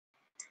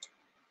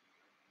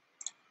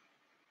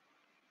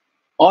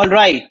All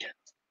right,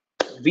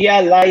 we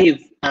are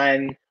live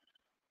and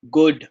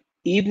good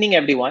evening,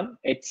 everyone.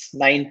 It's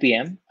 9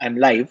 p.m. I'm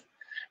live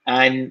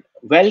and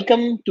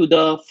welcome to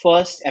the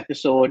first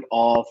episode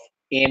of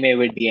AMA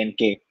with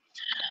DNK.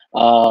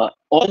 All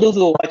those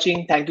who are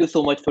watching, thank you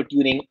so much for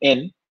tuning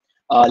in.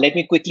 Let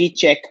me quickly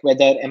check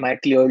whether am I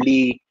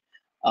clearly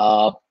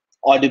uh,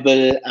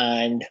 audible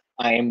and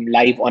I am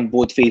live on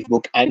both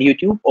Facebook and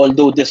YouTube.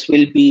 Although this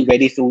will be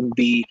very soon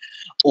be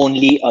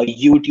only a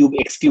YouTube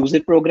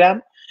exclusive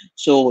program.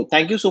 So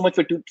thank you so much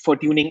for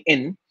tuning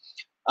in.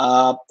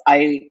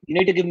 I You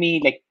need to give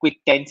me like quick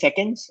 10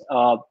 seconds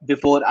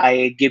before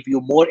I give you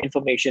more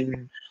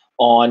information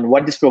on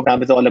what this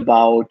program is all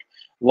about,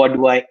 what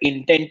do I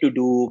intend to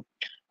do,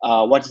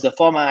 what's the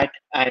format,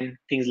 and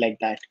things like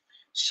that.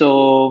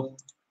 So,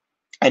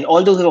 and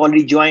all those who have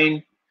already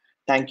joined,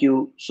 thank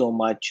you so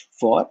much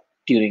for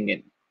tuning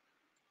in.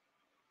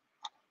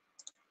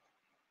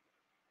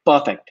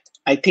 Perfect.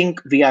 I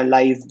think we are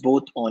live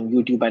both on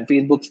YouTube and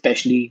Facebook,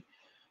 especially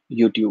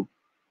YouTube.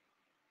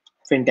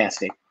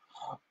 Fantastic.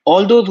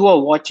 All those who are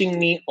watching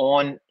me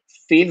on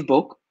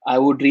Facebook, I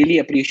would really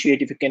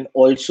appreciate if you can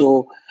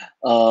also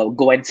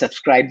go and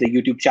subscribe the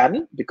YouTube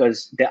channel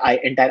because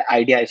entire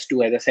idea is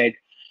to, as I said,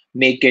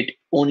 make it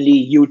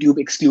only YouTube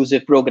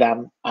exclusive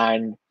program,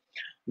 and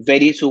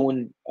very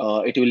soon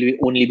it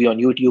will only be on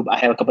YouTube. I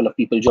have a couple of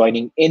people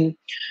joining in.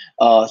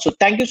 So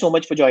thank you so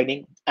much for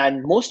joining.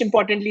 And most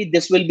importantly,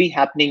 this will be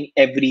happening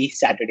every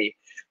Saturday.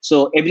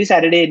 So every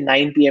Saturday,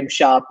 9 p.m.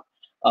 sharp,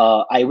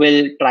 I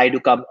will try to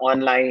come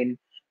online,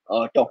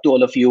 talk to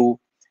all of you.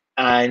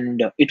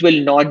 And it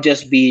will not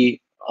just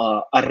be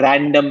a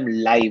random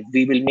live.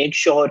 We will make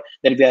sure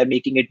that we are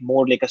making it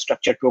more like a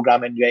structured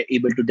program and we are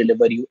able to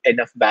deliver you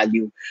enough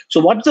value. So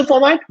what's the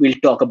format? We'll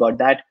talk about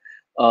that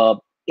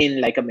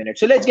in like a minute.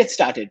 So let's get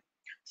started.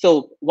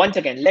 So once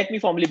again, let me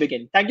formally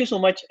begin. Thank you so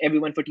much,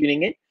 everyone, for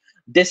tuning in.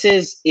 This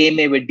is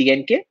AMA with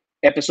DNK,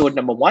 episode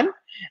number 1.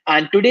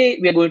 And today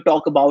we are going to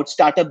talk about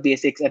startup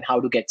basics and how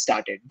to get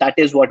started. That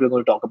is what we're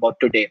going to talk about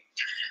today.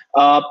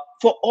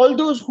 For all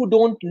those who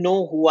don't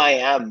know who I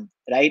am,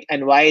 right,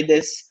 and why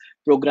this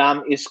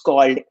program is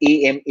called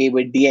AMA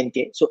with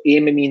DNK. So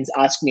AMA means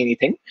Ask Me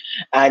Anything.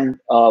 And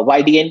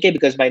why DNK?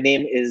 Because my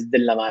name is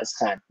Dilnawaz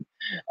Khan.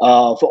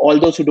 For all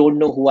those who don't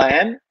know who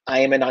I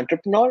am an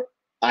entrepreneur.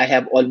 I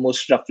have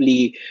almost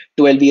roughly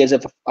 12 years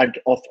of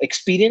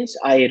experience.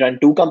 I run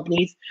 2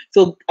 companies.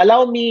 So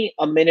allow me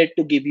a minute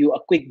to give you a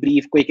quick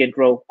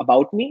intro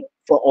about me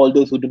for all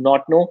those who do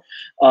not know.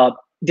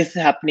 This is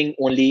happening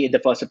only in the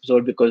first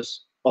episode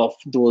because of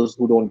those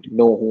who don't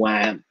know who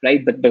I am,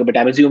 right? But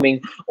I'm assuming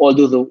all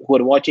those who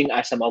are watching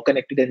are somehow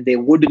connected and they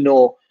would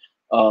know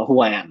who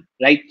I am,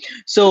 right?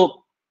 So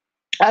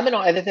as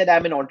I said,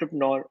 I'm an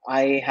entrepreneur.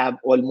 I have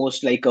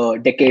almost like a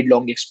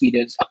decade-long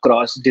experience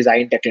across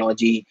design,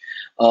 technology,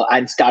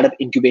 and startup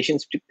incubation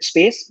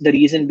space. The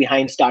reason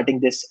behind starting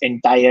this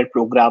entire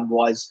program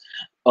was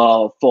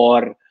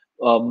for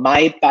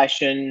my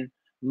passion,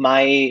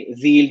 my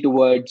zeal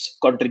towards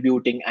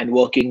contributing and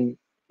working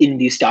in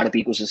the startup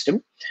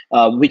ecosystem,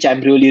 which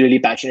I'm really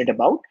passionate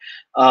about.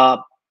 Uh,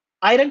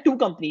 I run 2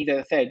 companies, as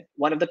I said.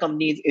 One of the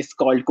companies is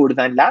called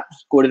Co-Design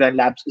Labs. Co-Design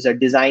Labs is a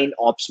design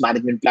ops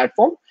management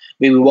platform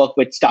where we work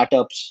with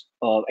startups,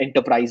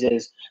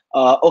 enterprises.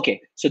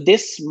 Okay, so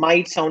this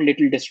might sound a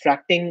little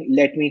distracting.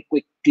 Let me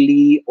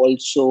quickly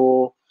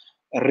also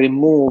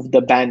remove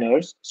the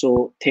banners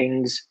so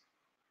things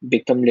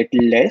become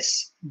little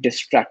less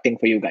distracting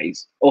for you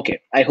guys.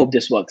 Okay, I hope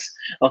this works.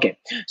 Okay,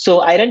 so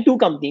I run 2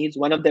 companies.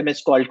 One of them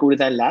is called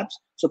Co-Design Labs.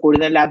 So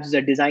Co-Design Labs is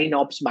a design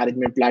ops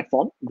management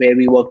platform where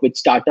we work with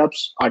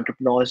startups,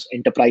 entrepreneurs,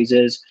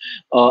 enterprises,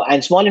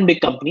 and small and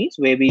big companies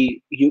where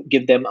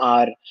give them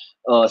our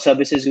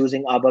services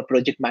using our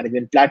project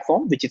management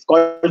platform, which is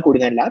called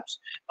Co-Design Labs.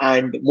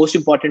 And most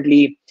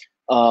importantly,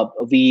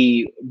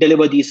 we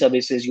deliver these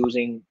services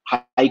using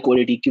high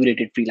quality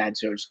curated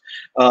freelancers.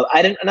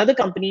 I run another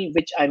company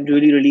which I'm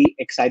really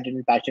excited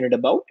and passionate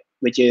about,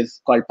 which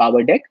is called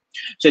Power Deck.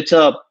 So it's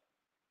a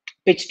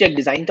pitch deck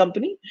design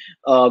company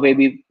where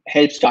we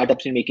help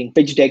startups in making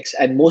pitch decks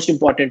and most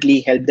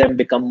importantly help them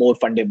become more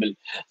fundable.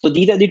 So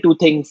these are the 2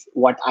 things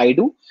what I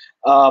do.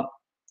 Uh,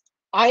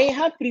 I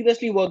have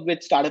previously worked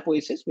with Startup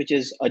Oasis, which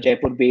is a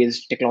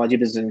Jaipur-based technology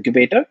business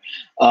incubator.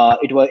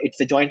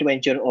 It's a joint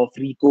venture of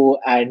Rico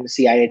and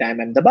CIA Time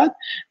Ahmedabad,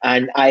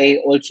 and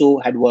I also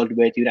had worked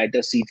with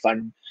United Seed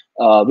Fund,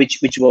 which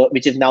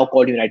is now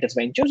called United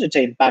Ventures. It's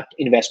an impact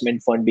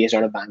investment fund based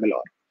out of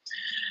Bangalore.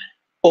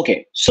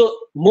 Okay, so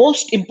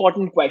most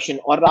important question,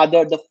 or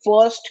rather the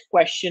first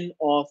question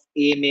of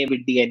AMA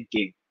with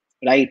DNK,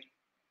 right?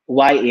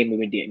 Why AMA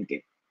with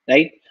DNK,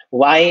 right?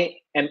 Why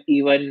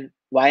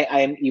I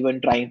am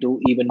even trying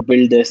to even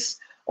build this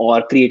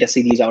or create a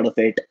series out of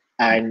it,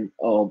 and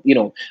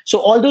so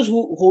all those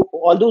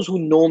who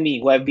know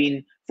me, who have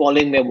been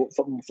following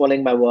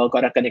my work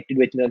or are connected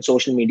with me on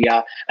social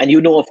media,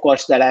 and of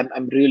course that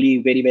I'm really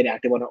very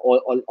active on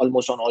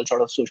almost on all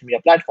sort of social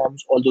media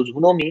platforms. All those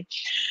who know me,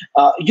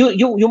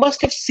 you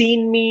must have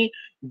seen me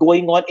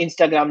going on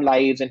Instagram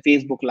lives and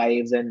Facebook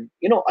lives and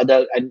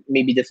other, and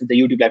maybe this is the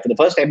YouTube live for the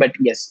first time, but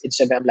yes,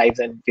 Instagram lives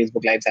and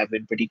Facebook lives have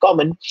been pretty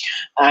common.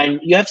 And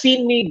you have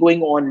seen me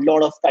going on a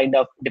lot of kind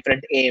of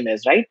different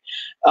AMAs, right?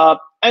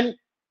 And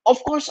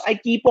of course, I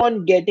keep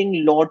on getting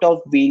a lot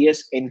of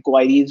various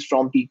inquiries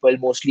from people,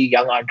 mostly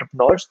young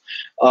entrepreneurs,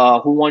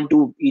 who want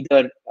to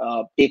either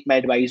take my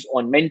advice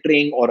on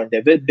mentoring or on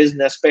their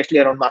business, especially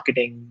around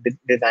marketing,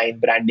 design,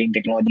 branding,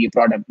 technology,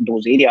 product,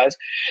 those areas.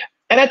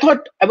 And I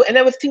thought, and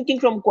I was thinking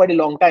from quite a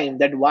long time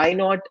that why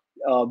not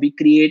we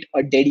create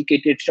a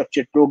dedicated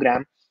structured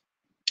program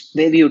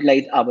where we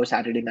utilize our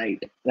Saturday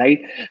night,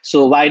 right?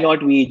 So why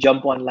not we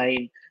jump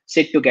online,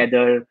 sit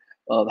together,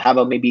 have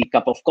a maybe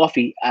cup of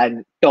coffee,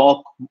 and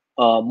talk.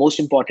 Most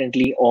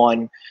importantly,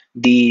 on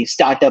the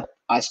startup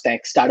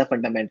aspect, startup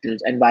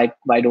fundamentals, and why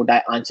don't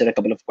I answer a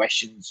couple of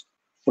questions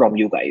from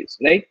you guys,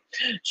 right?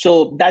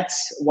 So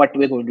that's what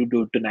we're going to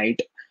do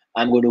tonight.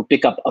 I'm going to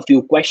pick up a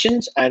few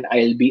questions and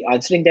I'll be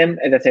answering them,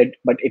 as I said,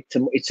 but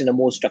it's in a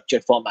more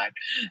structured format.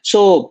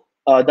 So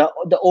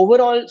the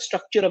overall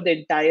structure of the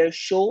entire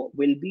show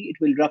will be, it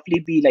will roughly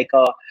be like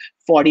a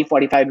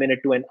 40-45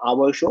 minute to an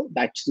hour show.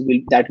 That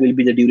will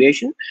be the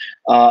duration.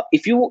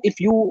 If you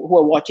who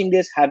are watching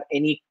this have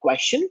any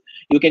question,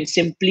 you can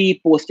simply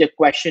post your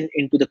question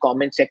into the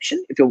comment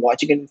section. If you're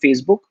watching it in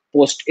Facebook,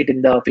 post it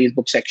in the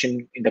Facebook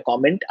section in the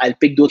comment. I'll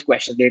pick those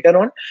questions later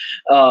on.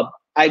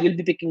 I will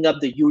be picking up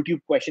the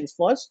YouTube questions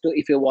first. So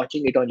if you're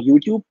watching it on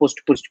YouTube,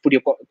 put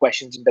your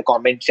questions in the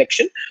comment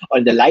section or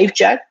in the live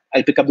chat.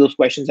 I'll pick up those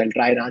questions. I'll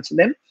try and answer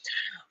them.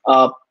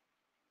 Uh,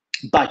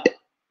 but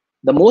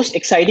the most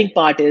exciting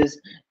part is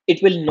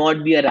it will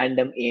not be a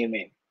random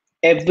AMA.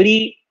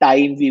 Every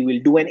time we will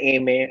do an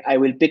AMA, I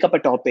will pick up a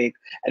topic.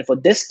 And for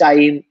this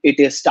time, it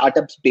is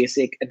startups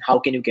basic and how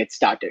can you get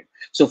started.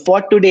 So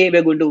for today,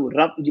 we're going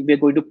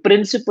to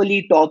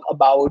principally talk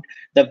about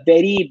the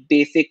very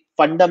basic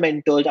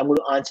fundamentals. I'm going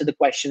to answer the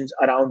questions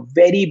around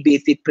very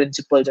basic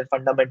principles and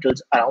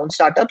fundamentals around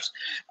startups.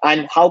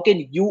 And how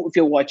can you, if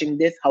you're watching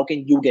this, how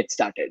can you get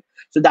started?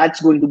 So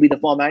that's going to be the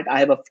format. I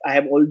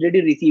have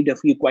already received a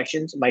few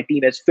questions. My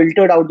team has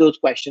filtered out those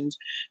questions,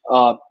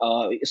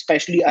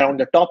 especially around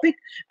the topic.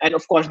 And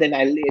of course, then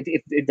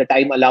if the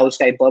time allows,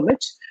 time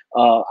permits,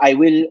 I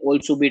will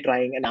also be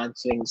trying and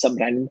answering some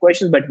random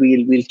questions, but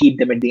we'll keep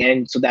them at the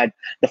end so that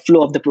the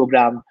flow of the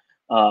program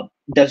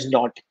does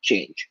not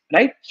change,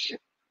 right?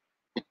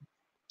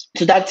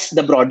 So that's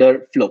the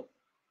broader flow.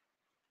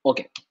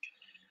 Okay.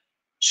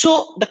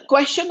 So the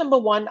question number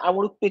one I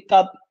want to pick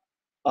up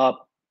uh,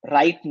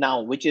 right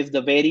now, which is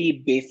the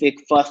very basic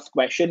first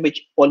question, which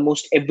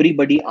almost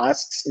everybody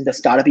asks in the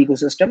startup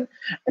ecosystem.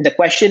 And the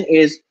question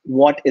is,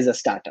 what is a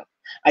startup?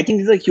 I think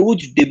there's a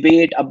huge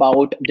debate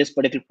about this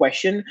particular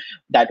question,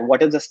 that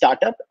what is a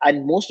startup?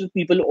 And most of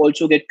the people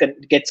also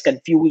gets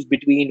confused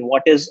between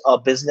what is a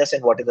business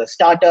and what is a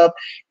startup.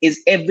 Is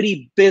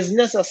every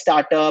business a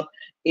startup?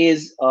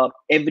 Is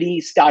every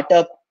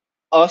startup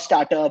a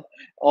startup?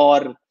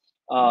 Or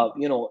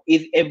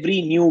is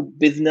every new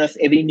business,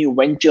 every new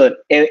venture,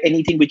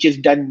 anything which is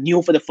done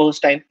new for the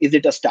first time, is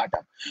it a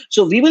startup?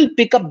 So we will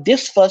pick up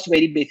this first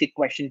very basic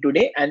question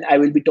today, and I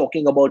will be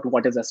talking about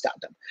what is a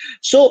startup.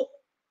 So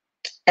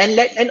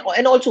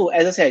and also,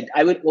 as I said,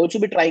 I will also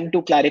be trying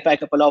to clarify a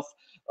couple of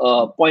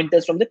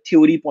pointers from the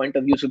theory point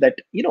of view, so that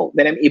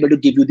when I'm able to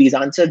give you these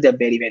answers, they're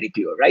very, very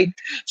clear, right?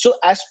 So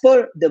as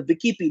per the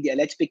Wikipedia,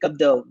 let's pick up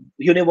the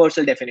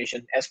universal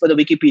definition. As per the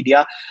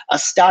Wikipedia, a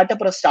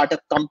startup or a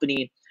startup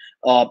company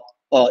uh,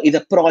 is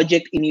a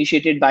project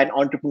initiated by an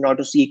entrepreneur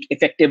to seek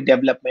effective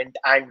development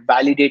and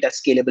validate a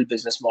scalable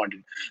business model.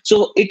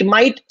 So it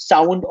might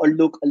sound or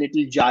look a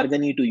little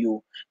jargony to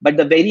you, but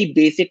the very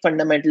basic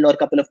fundamental or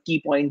couple of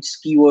key points,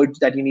 keywords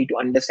that you need to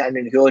understand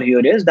and hear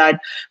here is that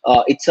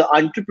it's an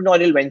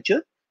entrepreneurial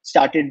venture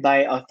started by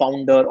a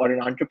founder or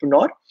an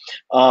entrepreneur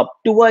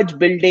towards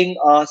building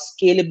a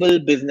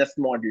scalable business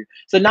model.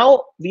 So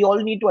now we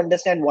all need to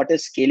understand what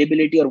is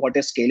scalability or what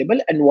is scalable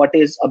and what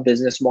is a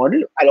business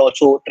model. I'll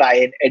also try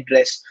and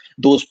address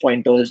those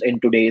pointers in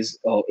today's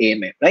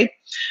AMA, right?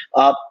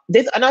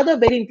 There's another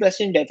very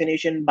interesting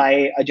definition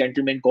by a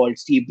gentleman called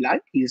Steve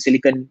Blank. He's a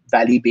Silicon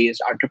Valley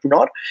based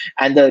entrepreneur.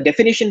 And the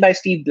definition by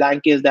Steve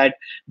Blank is that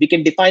we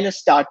can define a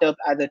startup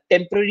as a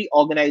temporary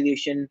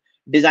organization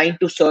designed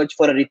to search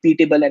for a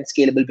repeatable and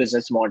scalable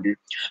business model.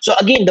 So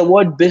again, the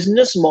word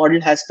business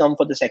model has come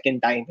for the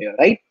second time here,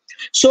 right?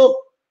 So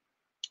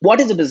what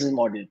is a business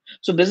model?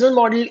 So business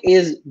model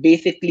is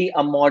basically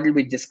a model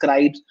which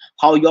describes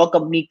how your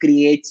company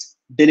creates,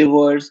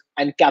 delivers,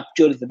 and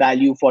captures the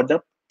value for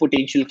the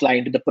potential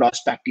client, the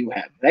prospect you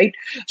have, right?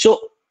 So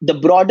the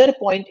broader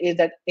point is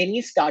that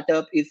any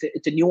startup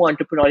it's a new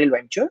entrepreneurial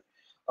venture,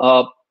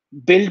 uh,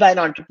 built by an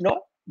entrepreneur,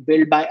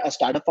 built by a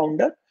startup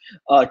founder,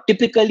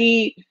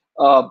 typically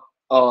uh,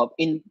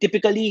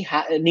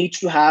 needs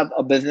to have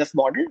a business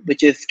model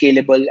which is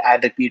scalable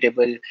and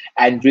repeatable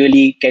and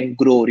really can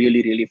grow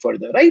really, really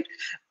further, right?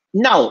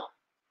 Now,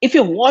 If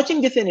you're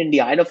watching this in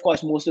India, and of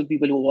course, most of the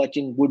people who are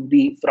watching would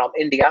be from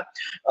India,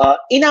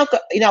 in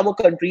our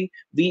country,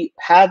 we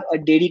have a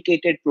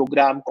dedicated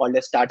program called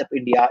as Startup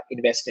India,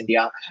 Invest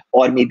India,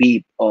 or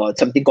maybe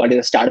something called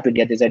as Startup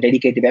India. There's a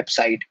dedicated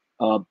website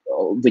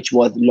which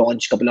was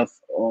launched a couple of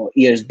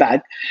years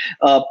back,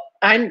 uh,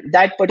 and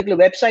that particular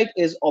website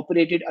is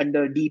operated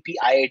under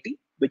DPIIT,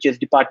 which is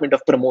Department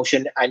of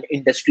Promotion and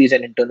Industries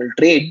and Internal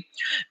Trade,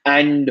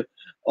 and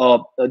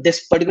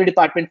this particular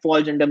department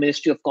falls under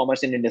Ministry of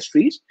Commerce and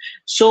Industries.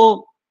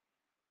 So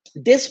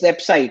this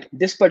website,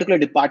 this particular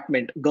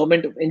department,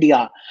 Government of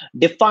India,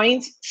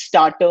 defines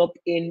startup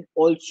in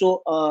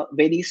also a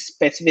very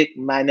specific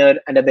manner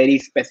and a very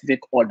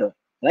specific order,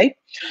 right?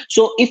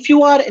 So if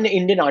you are an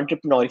Indian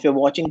entrepreneur, if you're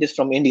watching this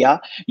from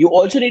India, you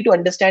also need to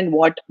understand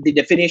what the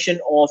definition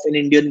of an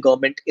Indian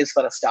government is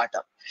for a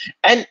startup.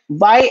 And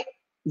why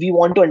we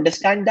want to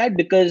understand that,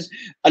 because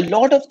a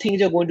lot of things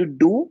you're going to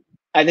do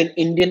as an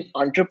Indian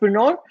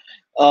entrepreneur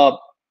uh,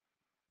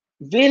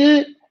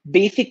 will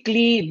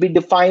basically be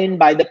defined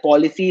by the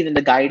policies and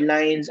the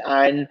guidelines,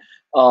 and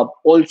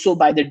also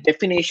by the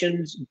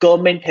definitions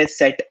government has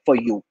set for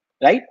you,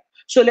 right?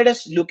 So let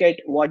us look at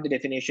what the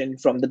definition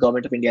from the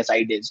Government of India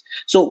side is.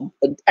 So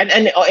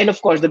and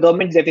of course the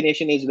government's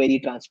definition is very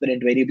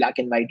transparent, very black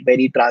and white,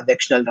 very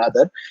transactional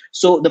rather.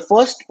 So the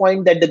first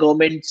point that the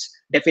government's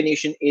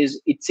definition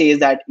is, it says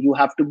that you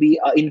have to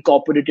be an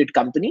incorporated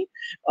company,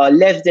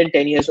 less than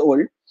 10 years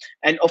old,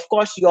 and of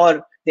course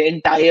your the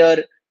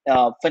entire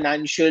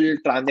financial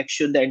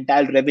transaction, the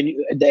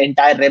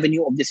entire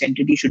revenue of this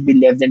entity should be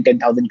less than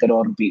 10,000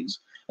 crore rupees,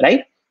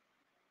 right?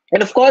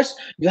 And of course,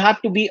 you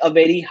have to be a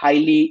very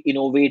highly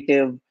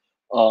innovative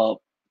uh,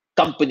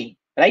 company,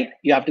 right?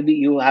 You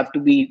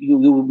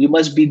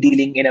must be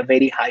dealing in a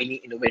very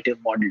highly innovative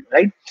model,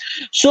 right?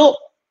 So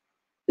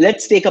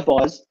let's take a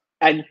pause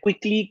and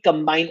quickly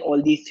combine all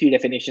these three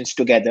definitions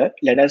together.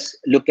 Let us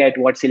look at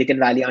what Silicon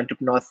Valley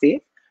entrepreneurs say.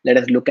 Let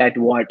us look at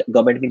what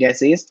Government of India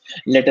says.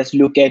 Let us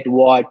look at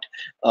what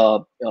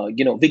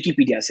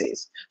Wikipedia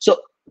says.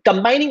 So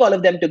combining all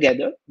of them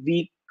together,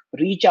 we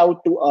reach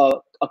out to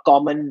a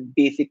common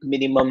basic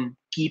minimum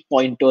key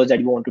pointers that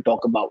you want to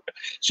talk about.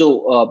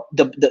 So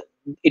the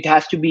it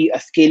has to be a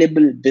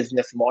scalable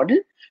business model.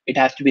 It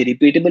has to be a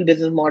repeatable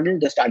business model.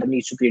 The startup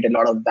needs to create a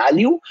lot of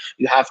value.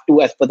 You have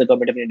to, as per the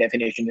Government of India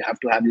definition, you have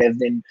to have less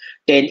than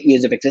 10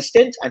 years of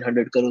existence and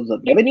 100 crores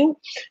of revenue.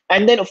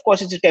 And then, of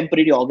course, it's a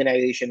temporary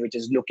organization which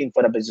is looking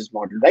for a business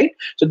model, right?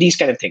 So these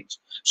kind of things.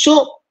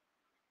 So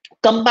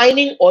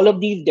combining all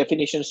of these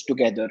definitions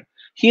together,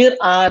 here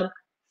are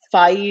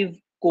five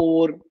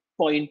core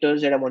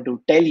pointers that I want to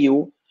tell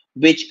you,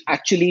 which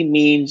actually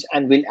means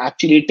and will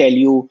actually tell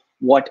you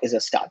what is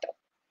a startup.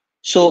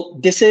 So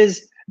this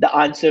is the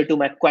answer to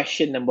my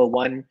question number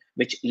one,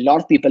 which a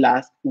lot of people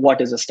ask,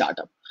 what is a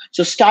startup?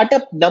 So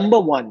startup number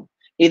one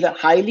is a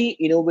highly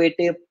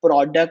innovative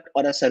product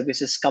or a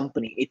services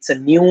company. It's a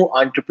new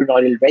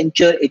entrepreneurial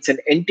venture. It's an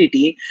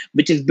entity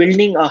which is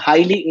building a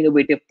highly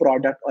innovative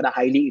product or a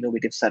highly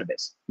innovative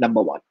service.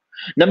 Number one.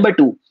 Number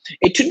two,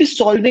 it should be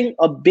solving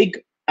a big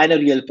and a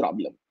real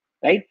problem,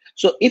 right?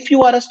 So if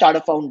you are a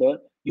startup founder,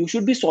 you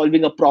should be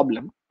solving a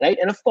problem, right?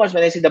 And of course,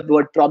 when I say the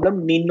word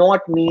problem, may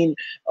not mean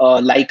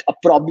like a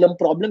problem.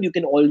 You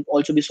can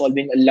also be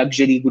solving a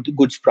luxury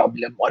goods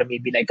problem, or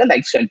maybe like a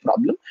lifestyle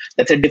problem.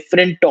 That's a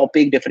different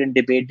topic, different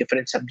debate,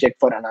 different subject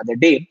for another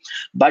day.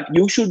 But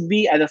you should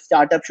be, as a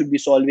startup, should be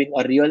solving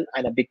a real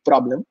and a big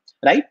problem,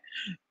 right?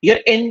 Your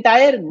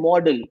entire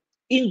model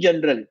in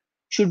general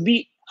should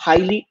be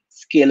highly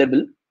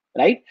scalable,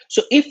 right?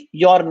 So if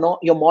your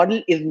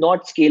model is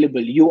not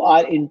scalable, you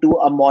are into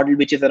a model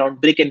which is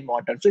around brick and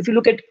mortar. So if you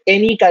look at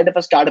any kind of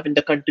a startup in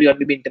the country or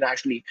maybe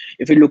internationally,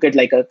 if you look at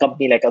like a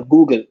company like a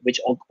Google, which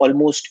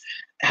almost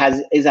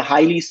is a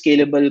highly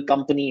scalable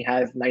company,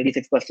 has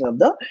 96% of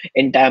the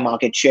entire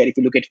market share. If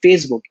you look at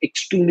Facebook,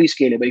 extremely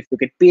scalable. If you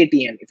look at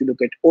Paytm, if you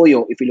look at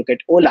Oyo, if you look at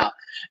Ola,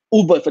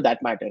 Uber for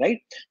that matter,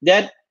 right?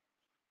 They're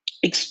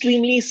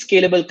extremely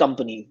scalable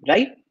company,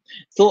 right?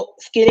 So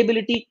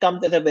scalability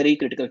comes as a very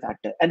critical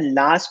factor. And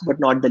last but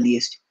not the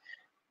least,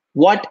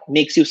 what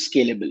makes you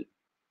scalable?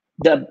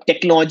 The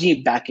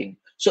technology backing.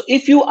 So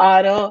if you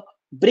are a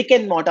brick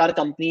and mortar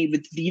company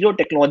with zero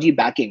technology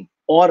backing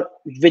or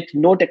with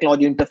no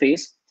technology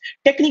interface,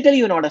 technically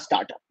you're not a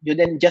startup. You're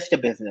then just a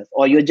business,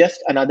 or you're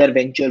just another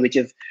venture which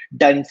is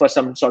done for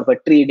some sort of a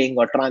trading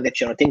or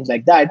transaction or things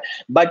like that.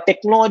 But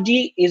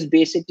technology is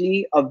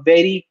basically a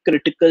very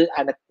critical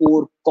and a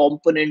core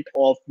component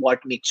of what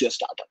makes you a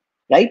startup,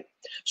 right?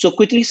 So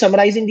quickly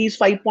summarizing these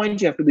 5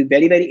 points, you have to be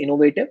very, very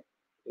innovative.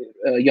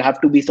 You have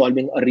to be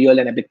solving a real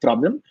and a big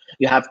problem.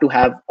 You have to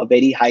have a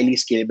very highly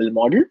scalable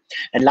model.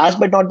 And last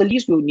but not the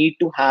least, you need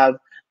to have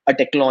a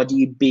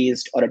technology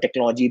based or a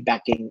technology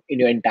backing in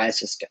your entire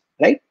system,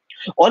 right?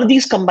 All of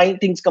these combined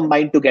things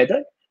combined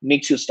together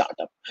makes you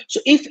startup. So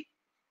if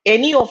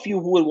any of you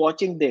who are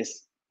watching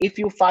this, if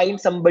you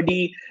find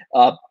somebody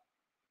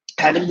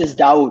having this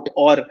doubt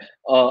or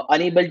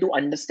unable to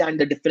understand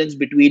the difference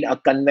between a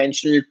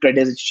conventional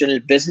traditional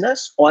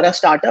business or a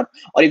startup,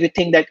 or if you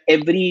think that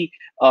every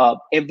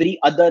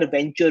other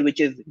venture which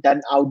is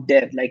done out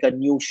there, like a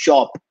new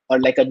shop or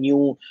like a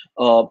new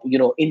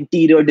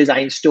interior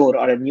design store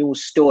or a new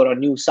store or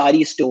new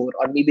sari store,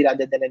 or maybe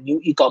rather than a new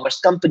e-commerce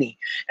company,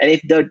 and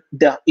if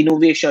the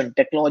innovation,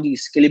 technology,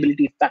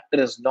 scalability factor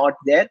is not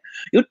there,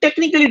 you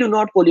technically do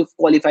not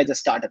qualify as a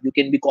startup. You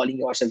can be calling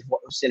yourself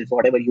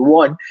whatever you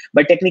want,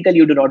 but technically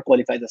you do not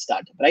qualify as a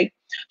startup, right?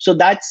 So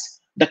that's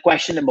the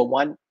question number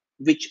one,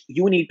 which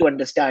you need to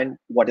understand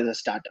what is a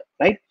startup,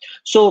 right?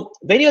 So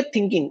when you're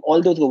thinking,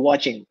 all those who are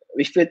watching,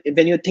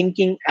 when you're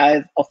thinking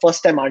as a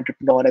first-time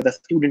entrepreneur, as a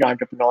student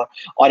entrepreneur,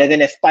 or as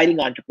an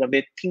aspiring entrepreneur,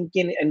 we're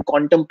thinking and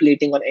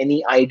contemplating on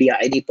any idea,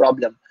 any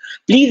problem,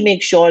 please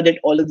make sure that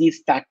all of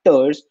these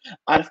factors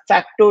are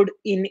factored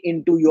in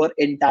into your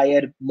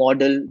entire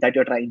model that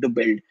you're trying to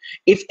build.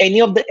 If any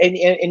of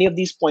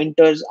these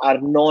pointers are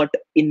not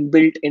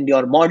inbuilt in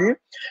your model,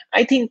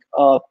 I think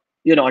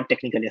you're not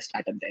technically a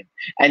startup then.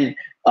 And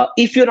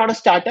if you're not a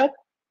startup,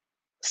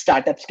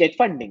 startups get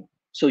funding.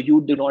 So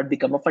you do not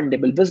become a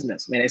fundable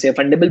business. When I say a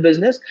fundable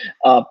business,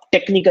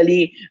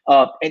 technically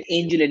an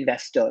angel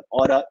investor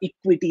or a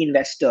equity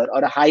investor or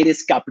a high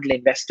risk capital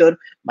investor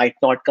might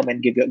not come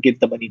and give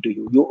the money to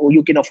you.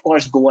 You can of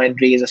course go and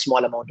raise a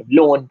small amount of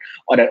loan,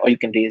 or you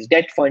can raise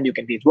debt fund, you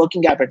can raise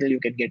working capital, you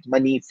can get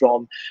money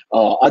from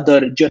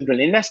other general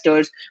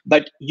investors,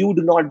 but you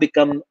do not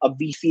become a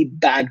VC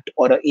backed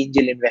or an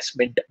angel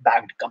investment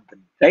backed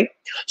company, right?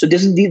 So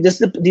these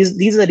are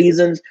the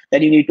reasons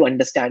that you need to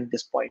understand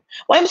this point.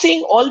 Why I'm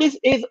saying all this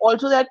is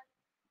also that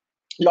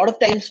a lot of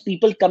times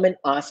people come and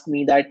ask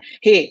me that,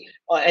 hey,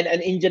 and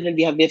in general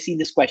we have seen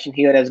this question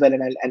here as well,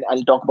 and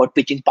I'll talk about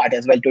pitching part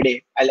as well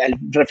today. I'll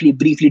roughly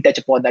briefly touch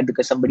upon that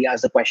because somebody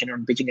asked the question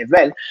on pitching as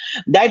well.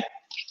 That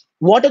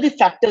what are the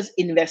factors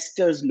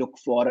investors look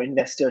for or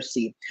investors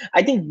see?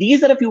 I think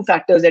these are a few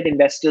factors that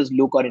investors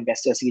look or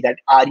investors see. That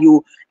are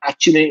you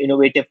actually an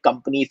innovative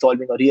company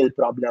solving a real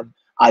problem?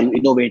 Are you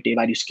innovative?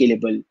 Are you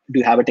scalable? Do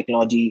you have a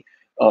technology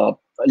uh,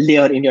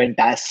 layer in your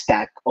entire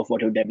stack of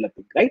what you're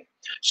developing, right?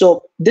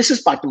 So this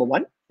is part number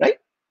one, right?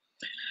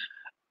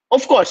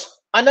 Of course,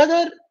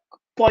 another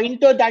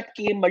pointer that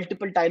came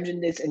multiple times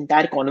in this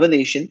entire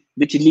conversation,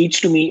 which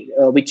leads to me,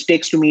 which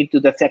takes to me to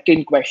the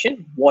second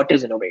question: what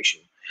is innovation?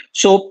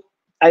 So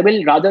I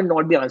will rather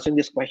not be answering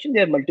this question.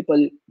 There are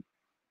multiple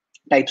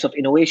types of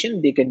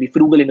innovation. They can be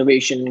frugal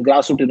innovation,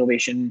 grassroots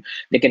innovation.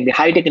 They can be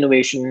high tech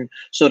innovation.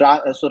 So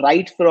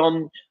right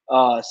from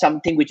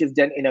something which is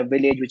done in a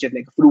village, which is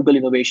like frugal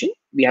innovation.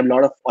 We have a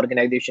lot of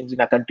organizations in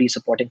our country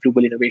supporting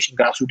frugal innovation,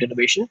 grassroots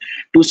innovation,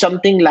 to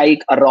something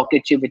like a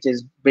rocket ship which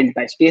is built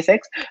by SpaceX.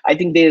 I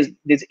think there's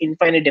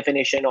infinite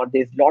definition, or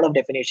there's a lot of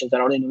definitions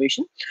around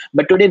innovation.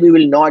 But today we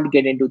will not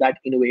get into that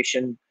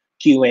innovation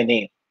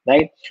Q&A,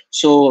 right?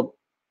 So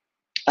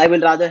I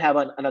will rather have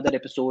another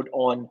episode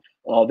on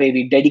where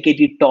we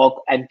dedicatedly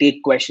talk and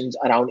take questions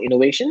around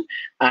innovation,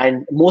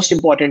 and most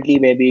importantly,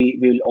 where we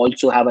will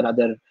also have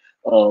another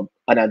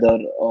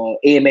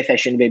AMA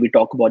session where we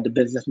talk about the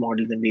business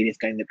models and various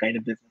kind of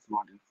business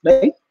models,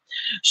 right?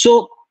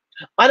 So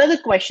another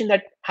question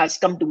that has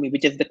come to me,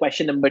 which is the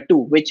question number two,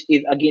 which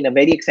is again a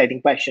very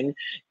exciting question,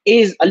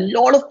 is a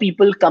lot of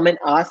people come and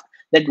ask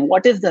that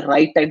what is the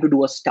right time to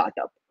do a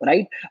startup,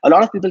 right? A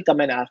lot of people come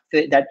and ask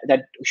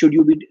that should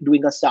you be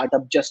doing a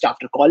startup just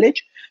after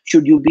college?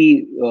 Should you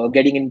be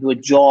getting into a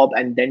job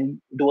and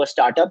then do a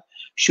startup?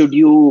 Should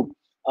you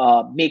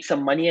make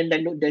some money and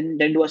then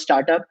do a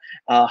startup?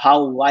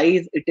 How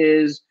wise it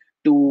is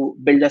to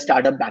build a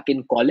startup back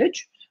in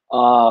college?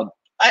 So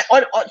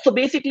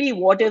basically,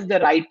 what is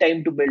the right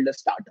time to build a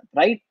startup,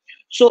 right?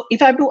 So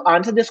if I have to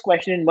answer this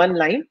question in one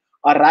line,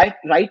 a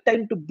right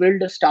time to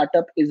build a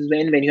startup is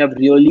when you have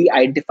really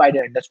identified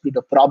and understood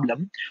a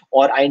problem,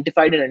 or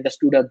identified and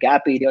understood a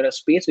gap area or a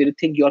space where you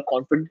think you're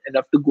confident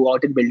enough to go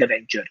out and build a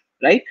venture,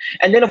 right?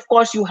 And then of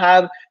course you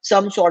have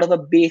some sort of a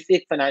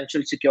basic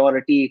financial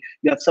security,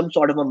 you have some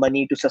sort of a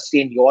money to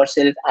sustain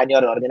yourself and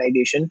your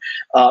organization,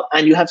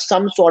 and you have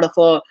some sort of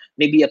a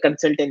maybe a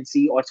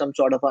consultancy or some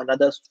sort of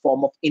another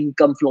form of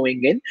income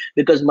flowing in,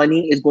 because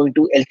money is going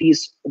to at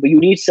least, you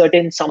need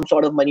certain some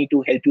sort of money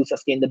to help you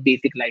sustain the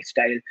basic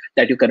lifestyle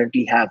that you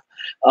currently have.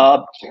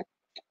 uh,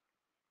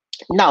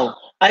 Now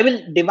I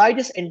will divide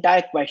this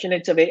entire question.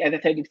 It's a very, as I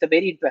said, it's a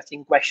very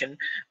interesting question.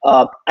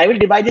 I will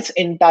divide this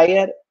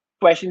entire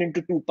question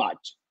into two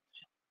parts.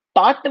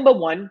 Part number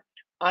one,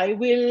 I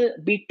will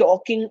be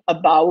talking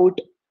about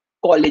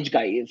college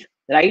guys,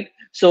 right?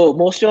 So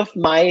most of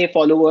my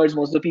followers,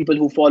 most of the people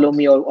who follow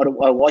me or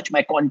watch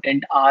my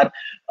content are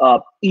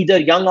either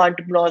young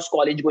entrepreneurs,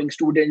 college going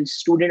students,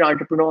 student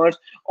entrepreneurs,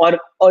 or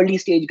early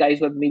stage guys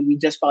who have maybe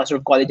just passed out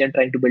of college and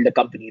trying to build a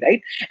company,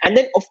 right? And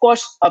then of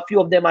course a few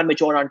of them are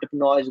mature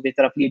entrepreneurs with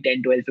roughly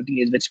 10, 12, 15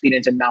 years of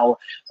experience, and now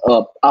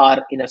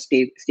are in a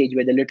stage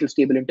where they're little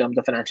stable in terms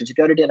of financial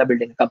security and are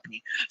building a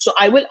company. So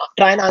I will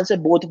try and answer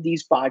both of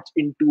these parts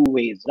in two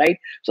ways, right?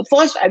 So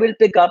first, I will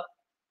pick up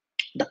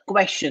the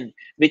question,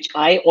 which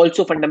I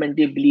also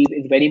fundamentally believe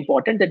is very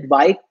important, that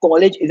why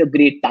college is a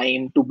great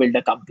time to build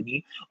a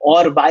company,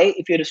 or why,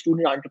 if you're a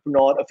student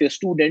entrepreneur, if you're a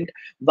student,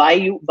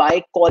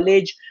 why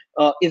college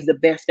is the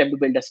best time to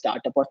build a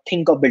startup or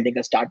think of building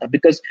a startup.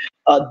 Because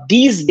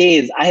these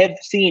days I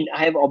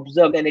have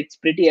observed, and it's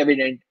pretty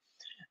evident,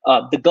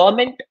 the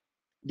government,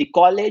 the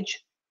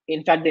college,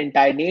 in fact, the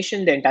entire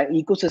nation, the entire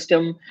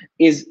ecosystem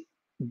is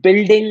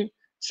building,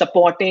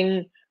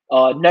 supporting,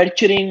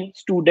 nurturing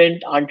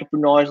student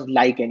entrepreneurs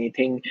like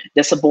anything.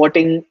 They're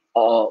supporting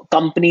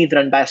companies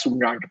run by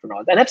student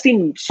entrepreneurs. And I've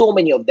seen so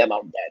many of them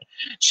out there.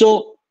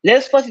 So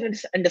let's first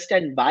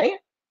understand why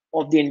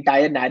of the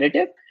entire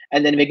narrative,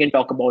 and then we can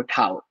talk about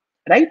how,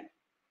 right?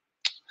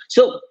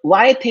 So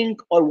why I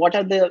think, or what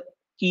are the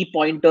key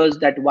pointers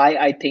that why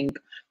I think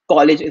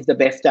college is the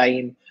best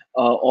time,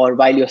 or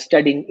while you're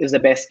studying is the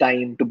best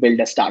time to build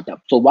a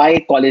startup. So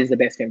why college is the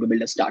best time to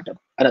build a startup?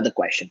 Another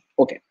question.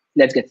 Okay,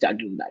 let's get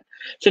started with that.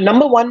 So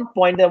number one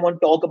point that I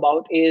want to talk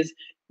about is,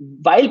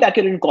 while back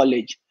you're in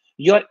college,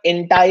 your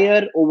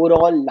entire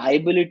overall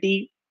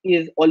liability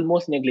is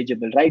almost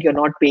negligible, right? You're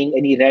not paying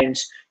any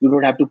rents. You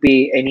don't have to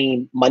pay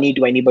any money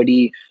to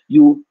anybody.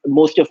 You,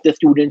 most of the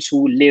students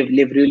who live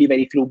really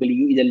very frugally.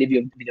 You either live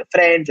with your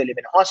friends or live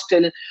in a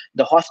hostel.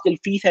 The hostel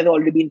fees has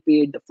already been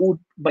paid. The food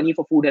money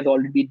for food has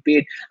already been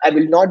paid. I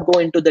will not go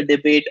into the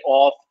debate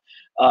of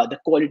the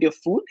quality of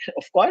food,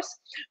 of course,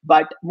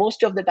 but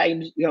most of the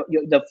times,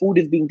 the food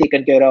is being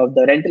taken care of,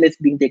 the rental is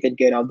being taken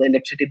care of, the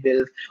electricity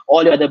bills,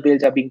 all your other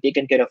bills are being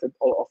taken care of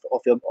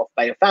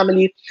by your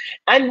family.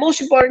 And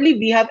most importantly,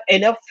 we have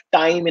enough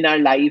time in our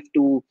life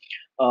to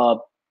uh,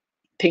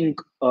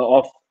 think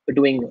of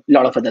doing a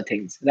lot of other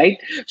things, right?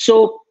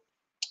 So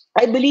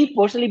I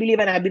personally believe,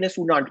 and I've been a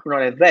student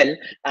entrepreneur as well,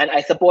 and I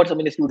support so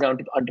many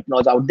student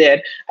entrepreneurs out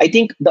there. I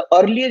think the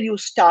earlier you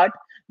start,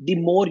 the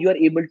more you're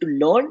able to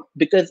learn,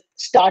 because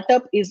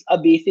startup is a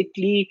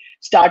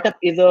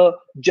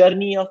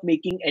journey of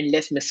making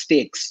endless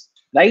mistakes,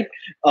 right?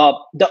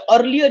 The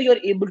earlier you're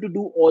able to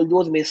do all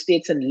those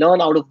mistakes and learn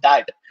out of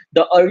that,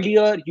 the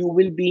earlier you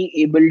will be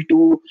able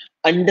to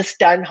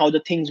understand how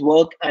the things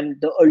work,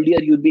 and the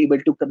earlier you'll be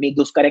able to make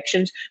those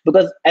corrections.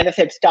 Because, as I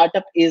said,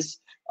 startup is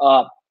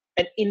uh,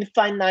 an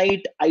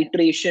infinite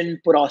iteration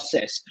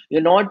process.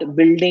 You're not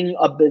building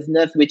a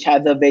business which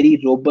has a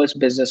very robust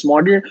business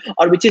model,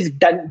 or which is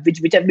done, which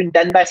has been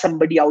done by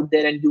somebody out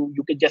there, and you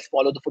can just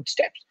follow the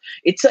footsteps.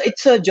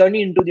 It's a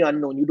journey into the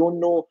unknown. You don't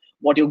know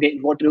what you're getting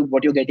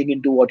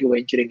into, what you're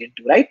venturing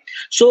into, right?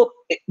 So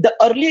the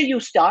earlier you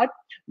start,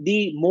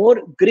 the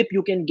more grip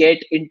you can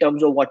get in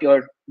terms of what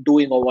you're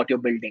doing or what you're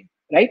building,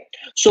 right?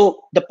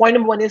 So the point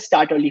number one is,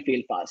 start early,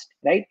 fail fast,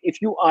 right?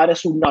 If you are a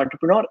student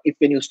entrepreneur, if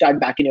when you start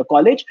back in your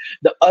college,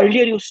 the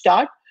earlier you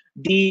start,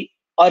 the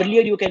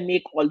earlier you can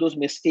make all those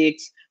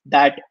mistakes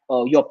that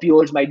your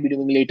peers might be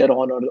doing later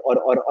on,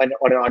 or an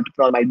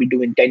entrepreneur might be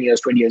doing 10 years,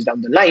 20 years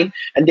down the line.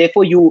 And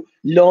therefore you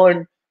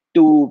learn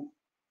to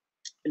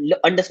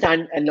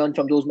understand and learn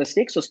from those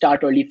mistakes. So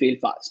start early, fail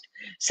fast.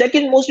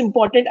 Second most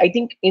important, I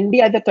think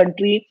India as a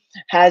country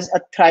has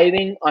a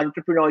thriving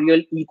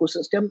entrepreneurial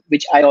ecosystem,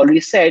 which I already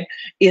said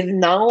is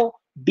now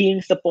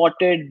being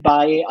supported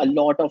by a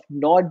lot of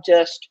not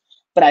just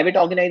private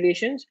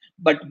organizations,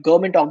 but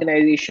government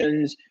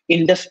organizations,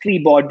 industry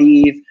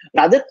bodies,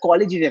 rather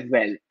colleges as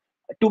well.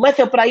 To my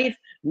surprise,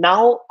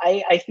 now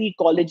I see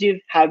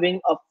colleges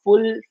having a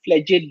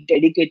full-fledged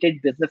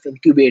dedicated business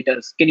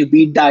incubators. Can you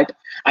beat that?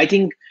 I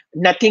think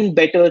nothing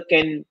better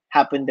can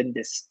happen than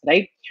this,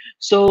 right?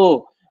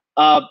 So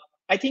uh,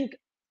 I think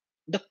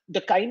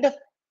the kind of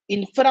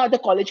infra the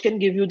college can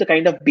give you, the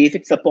kind of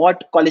basic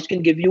support college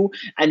can give you,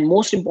 and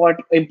most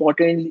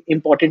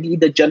importantly,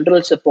 the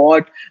general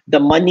support, the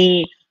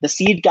money, the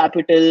seed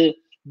capital,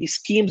 the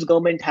schemes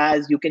government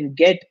has, you can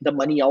get the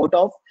money out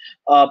of.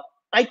 uh,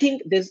 I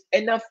think there's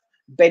enough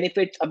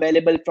benefits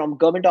available from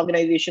government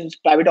organizations,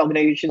 private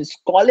organizations,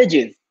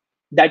 colleges,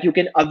 that you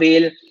can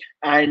avail,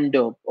 and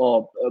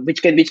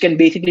which can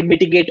basically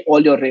mitigate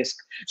all your risk.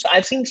 So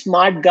I've seen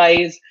smart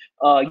guys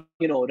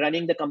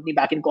running the company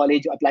back in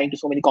college, applying to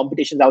so many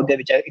competitions out there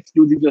which are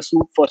exclusive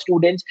for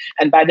students.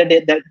 And by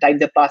the time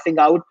they're passing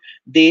out,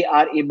 they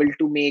are able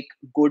to make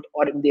good,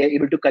 or they are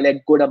able to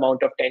collect good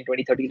amount of 10,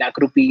 20, 30 lakh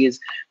rupees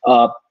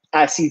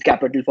as seed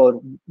capital for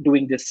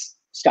doing this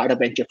startup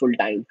venture full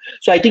time.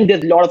 So I think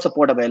there's a lot of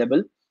support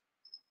available.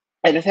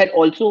 As I said,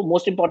 also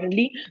most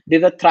importantly,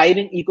 there's a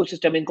thriving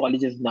ecosystem in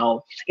colleges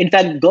now. In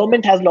fact,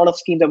 government has a lot of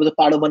schemes. I was a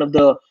part of one of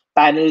the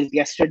panels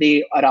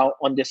yesterday around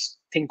on this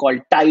thing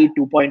called Tide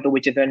 2.0,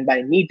 which is run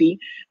by NITI,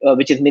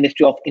 which is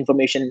Ministry of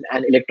Information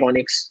and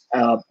Electronics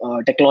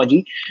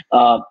Technology.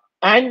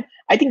 And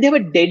I think they have a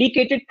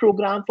dedicated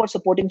program for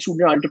supporting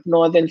student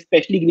entrepreneurs, and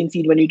especially giving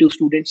seed money to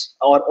students,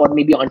 or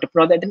maybe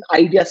entrepreneurs at an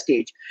idea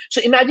stage.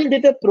 So imagine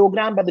there's a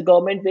program by the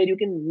government where you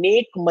can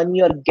make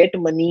money or get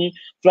money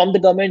from the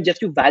government just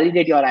to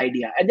validate your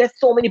idea. And there's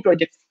so many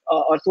projects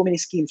or so many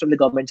schemes from the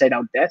government side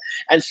out there,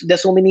 and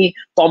there's so many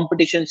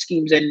competition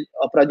schemes and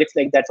projects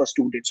like that for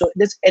students. So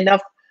there's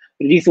enough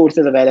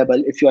resources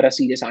available if you're a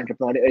serious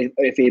entrepreneur,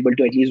 if you're able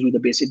to at least do the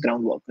basic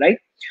groundwork, right?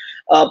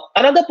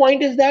 Another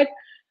point is that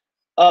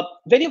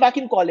when you're back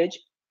in college,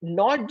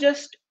 not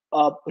just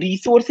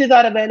resources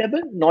are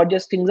available, not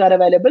just things are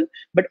available,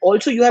 but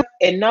also you have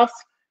enough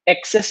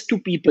access to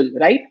people,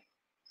 right?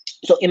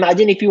 So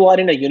imagine if you are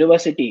in a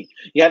university,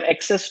 you have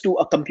access to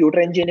a computer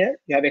engineer,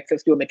 you have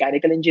access to a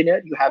mechanical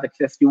engineer, you have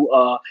access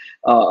to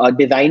a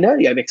designer,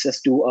 you have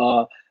access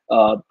to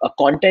a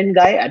content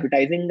guy,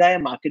 advertising guy, a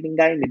marketing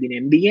guy, maybe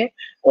an MBA.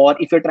 Or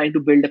if you're trying to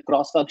build a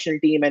cross-functional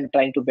team and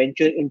trying to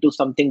venture into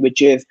something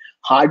which is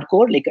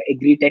hardcore, like a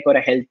agri tech or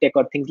a health tech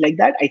or things like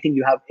that, I think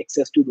you have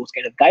access to those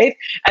kind of guys.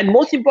 And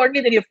most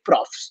importantly, then you have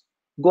profs.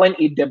 Go and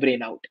eat their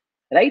brain out,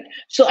 right?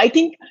 So I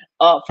think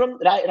from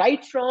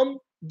right from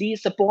the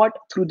support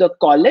through the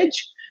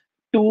college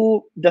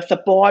to the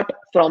support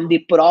from the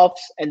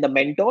profs and the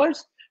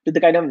mentors to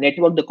the kind of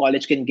network the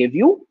college can give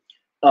you,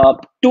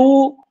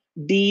 to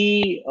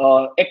the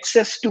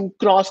access to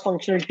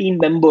cross-functional team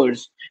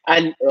members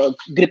and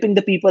gripping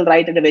the people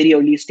right at a very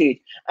early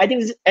stage. I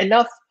think there's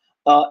enough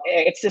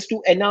access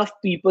to enough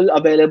people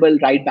available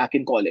right back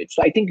in college.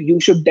 So I think you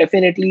should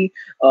definitely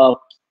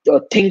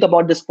think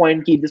about this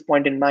point, keep this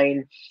point in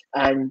mind,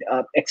 and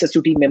access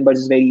to team members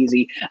is very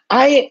easy.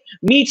 I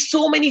meet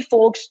so many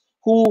folks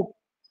who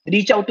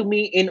reach out to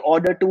me in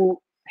order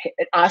to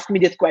ask me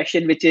this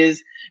question, which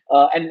is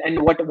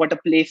and what a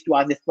place to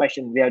ask this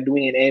question. We are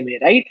doing an AMA,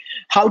 right?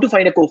 How to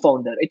find a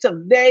co-founder. It's a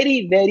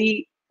very,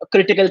 very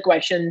critical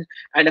question,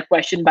 and a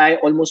question by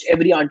almost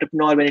every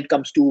entrepreneur when it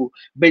comes to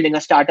building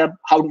a startup.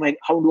 How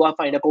do I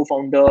find a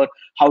co-founder?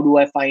 How do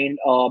I find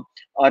a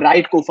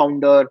right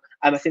co-founder?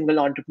 I'm a single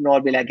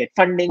entrepreneur. Will I get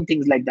funding?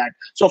 Things like that.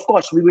 So of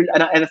course we will,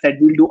 and as I said,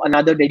 we'll do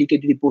another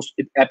dedicated post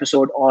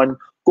episode on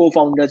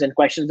co-founders and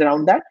questions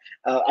around that.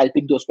 I'll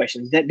pick those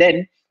questions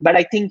then. But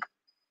I think,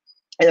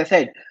 as I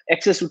said,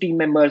 access to team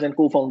members and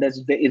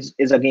co-founders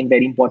is again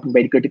very important,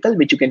 very critical,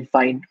 which you can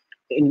find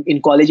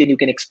in college, and you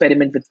can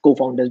experiment with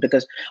co-founders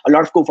because a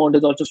lot of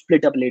co-founders also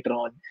split up later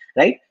on,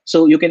 right?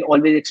 So you can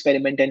always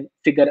experiment and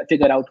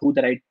figure out who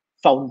the right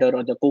founder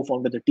or the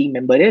co-founder, the team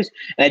member is.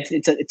 And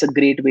it's a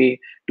great way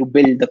to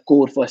build the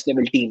core first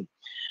level team.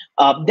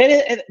 Then,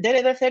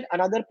 as I said,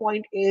 another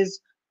point is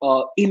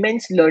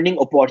immense learning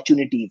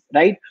opportunities,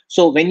 right?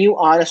 So when you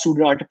are a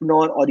student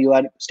entrepreneur or you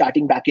are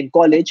starting back in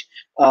college,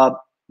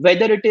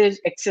 whether it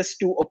is access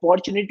to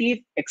opportunities,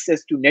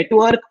 access to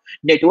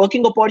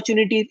networking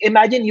opportunities.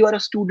 Imagine you are a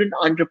student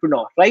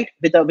entrepreneur, right,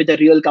 with a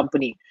real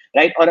company,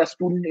 right, or a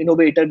student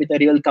innovator with a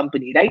real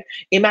company, right?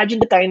 Imagine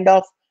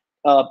the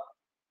uh,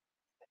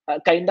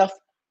 kind of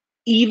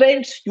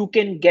events you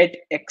can get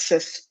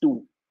access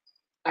to.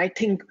 I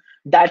think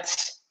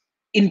that's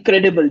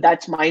incredible.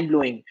 That's mind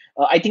blowing.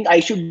 I think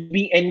I should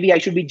be envy. I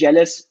should be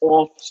jealous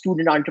of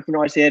student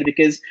entrepreneurs here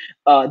because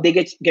they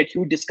get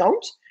huge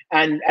discounts.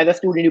 And as a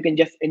student, you can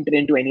just enter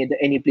into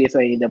any place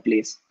or any other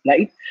place,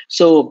 right?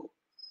 So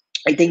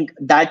I think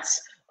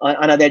that's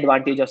another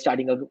advantage of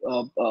starting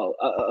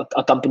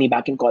a company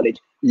back in college.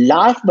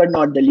 Last but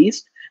not the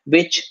least,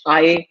 which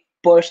I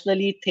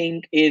personally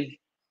think is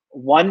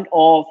one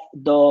of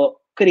the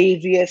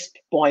craziest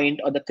point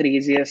or the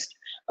craziest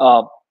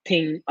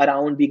thing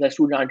around being a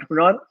student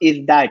entrepreneur,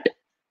 is that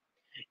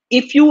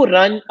if you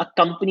run a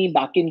company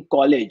back in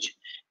college,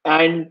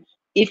 and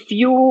if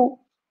you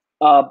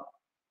uh,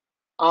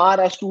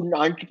 are a student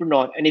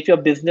entrepreneur, and if your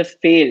business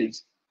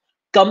fails,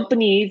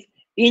 companies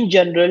in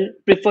general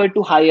prefer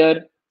to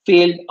hire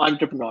failed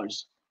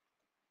entrepreneurs.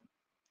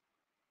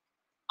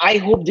 I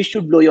hope this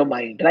should blow your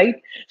mind, right?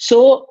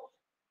 So,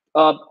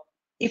 uh,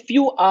 if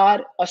you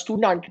are a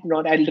student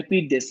entrepreneur, I'll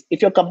repeat this: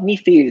 if your company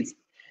fails,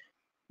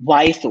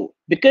 why so?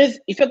 Because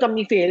if your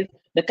company fails,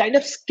 the kind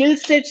of skill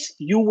sets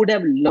you would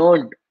have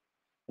learned,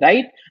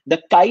 right?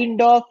 The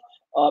kind of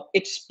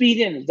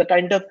experience, the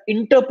kind of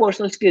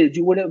interpersonal skills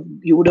you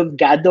would have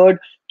gathered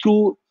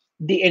through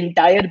the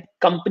entire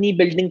company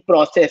building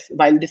process,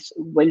 while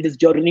this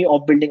journey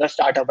of building a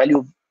startup, while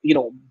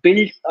you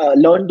build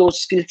learn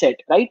those skill set,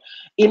 right?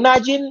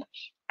 Imagine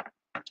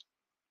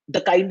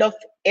the kind of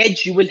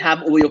edge you will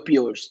have over your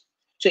peers.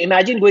 So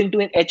imagine going to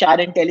an HR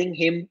and telling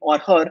him or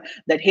her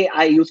that, hey,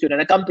 I used to run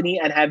a company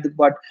and have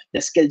got the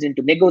skills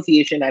into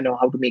negotiation. I know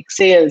how to make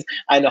sales.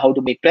 I know how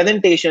to make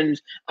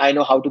presentations. I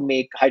know how to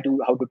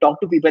talk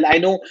to people. I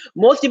know,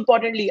 most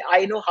importantly,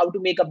 I know how to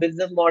make a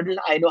business model.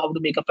 I know how to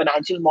make a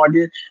financial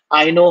model.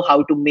 I know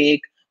how to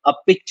make a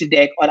pitch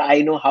deck, or I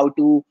know how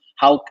to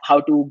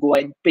go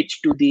and pitch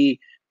to the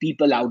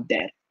people out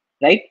there,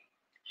 right?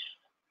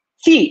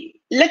 See,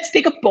 let's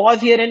take a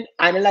pause here and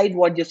analyze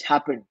what just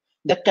happened.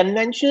 The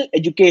conventional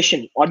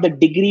education or the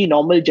degree,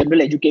 normal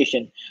general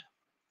education,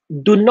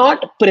 do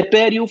not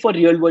prepare you for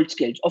real world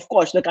skills. Of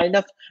course, the kind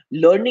of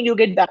learning you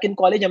get back in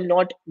college, I'm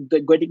not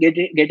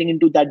getting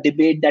into that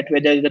debate that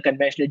whether the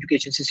conventional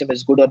education system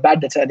is good or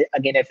bad. That's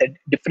again, I said,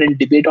 different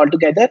debate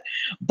altogether.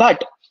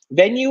 But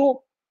when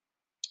you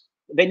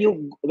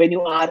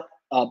are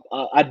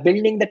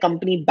building the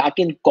company back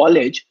in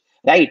college,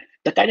 right?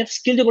 The kind of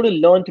skills you're going to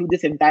learn through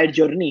this entire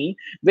journey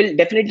will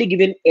definitely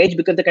give you an edge,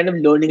 because the kind of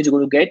learning you're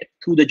going to get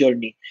through the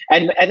journey.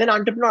 And as an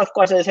entrepreneur, of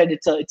course, as I said,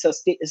 it's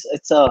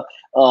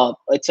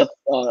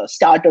a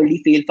start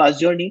early, fail fast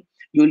journey.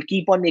 You'll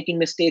keep on making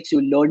mistakes.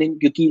 You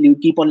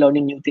keep on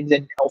learning new things,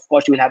 and of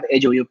course, you will have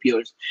edge over your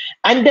peers.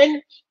 And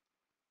then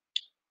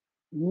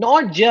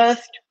not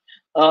just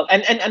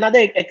and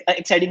another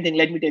exciting thing,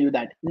 let me tell you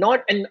that,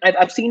 not and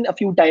I've seen a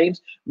few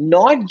times,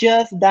 not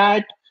just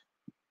that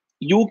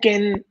you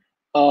can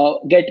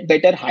get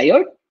better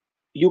hired,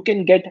 you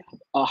can get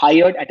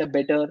hired at a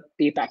better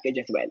pay package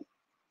as well.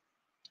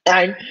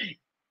 And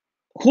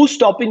who's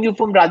stopping you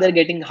from rather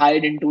getting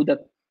hired into the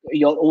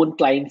your own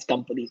client's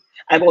company?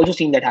 I've also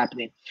seen that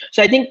happening.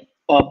 So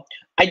uh,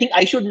 I think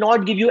I should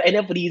not give you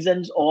enough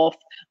reasons of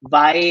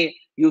why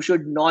you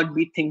should not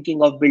be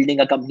thinking of building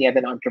a company as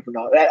an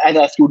entrepreneur, as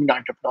a student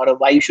entrepreneur, or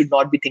why you should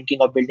not be thinking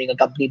of building a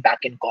company back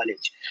in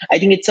college. I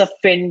think it's a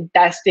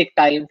fantastic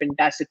time,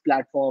 fantastic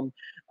platform.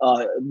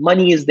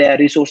 Money is there,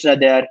 resources are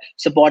there,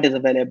 support is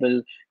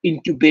available,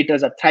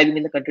 incubators are thriving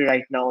in the country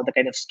right now. The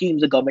kind of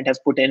schemes the government has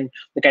put in,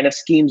 the kind of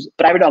schemes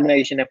private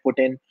organization have put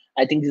in,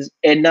 I think there's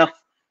enough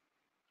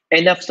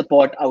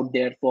support out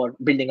there for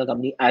building a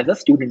company as a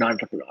student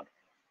entrepreneur.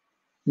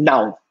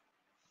 Now,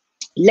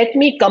 let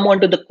me come on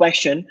to the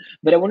question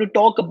where I want to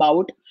talk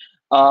about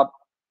uh,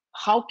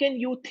 how can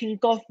you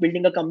think of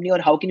building a company, or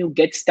how can you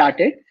get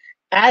started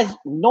as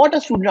not a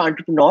student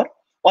entrepreneur,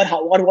 or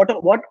how or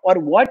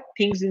what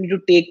things you need to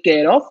take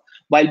care of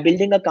while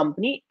building a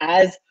company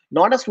as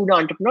not a student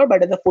entrepreneur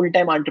but as a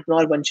full-time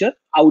entrepreneur once you're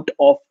out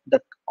of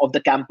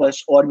the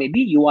campus, or maybe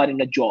you are in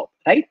a job,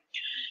 right?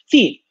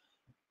 See,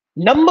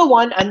 number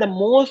one and the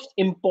most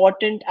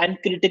important and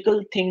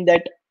critical thing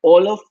that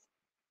all of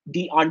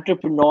the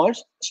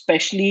entrepreneurs,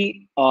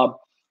 especially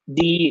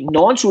the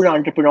non-student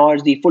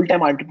entrepreneurs, the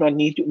full-time entrepreneurs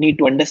need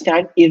to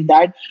understand is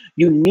that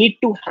you need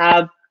to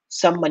have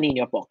some money in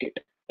your pocket,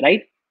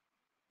 right?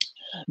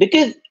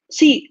 Because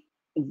see,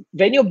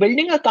 when you're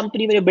building a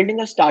company, when you're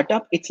building a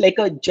startup, it's like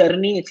a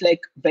journey. It's like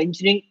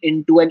venturing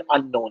into an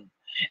unknown.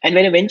 And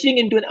when you're venturing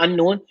into an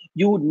unknown,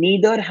 you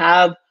neither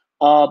have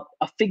a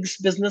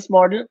fixed business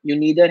model. You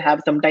neither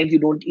have. Sometimes you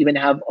don't even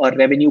have a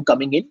revenue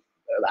coming in.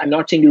 I'm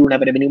not saying you don't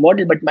have a revenue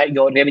model, but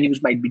your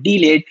revenues might be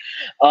delayed.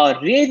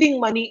 Raising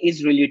money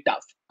is really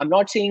tough. I'm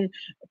not saying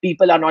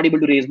people are not able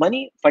to raise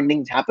money.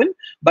 Fundings happen,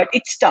 but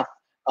it's tough.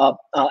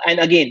 And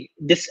again,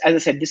 this, as I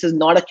said, this is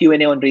not a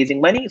Q&A on raising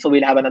money. So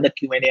we'll have another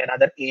Q&A,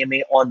 another AMA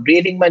on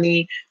raising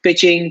money,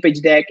 pitching,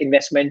 pitch deck,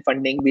 investment,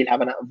 funding. We'll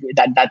have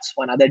that's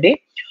one other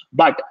day.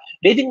 But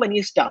raising money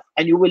is tough,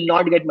 and you will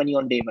not get money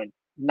on day one.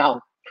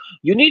 Now,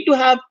 you need to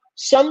have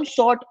some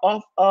sort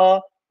of a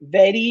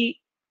very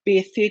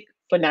basic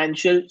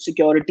financial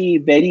security,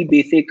 very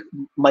basic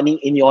money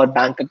in your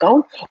bank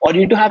account, or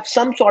you need to have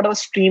some sort of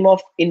stream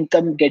of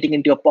income getting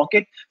into your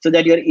pocket so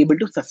that you're able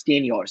to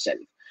sustain yourself.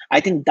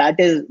 I think that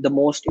is the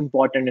most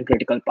important and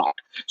critical part.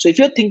 So if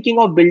you're thinking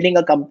of building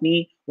a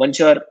company once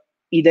you're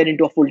either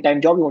into a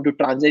full-time job, you want to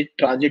transit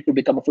to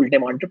become a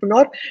full-time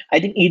entrepreneur, I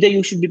think either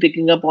you should be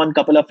picking up on a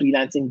couple of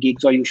freelancing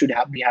gigs, or you should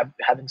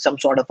having some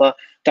sort of a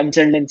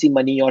consultancy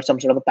money or some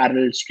sort of a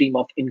parallel stream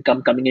of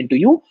income coming into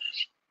you,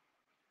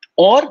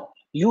 or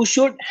you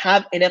should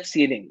have enough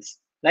savings,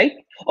 right?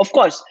 Of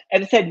course,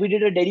 as I said, we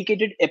did a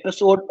dedicated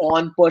episode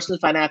on personal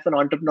finance and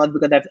entrepreneurs,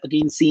 because I've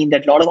again seen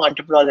that a lot of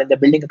entrepreneurs, when they're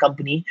building a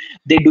company,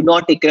 they do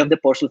not take care of their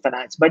personal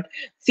finance. But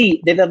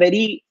see, there's a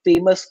very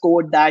famous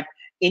quote that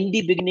in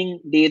the beginning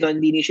days, or in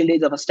the initial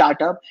days of a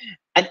startup,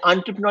 an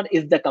entrepreneur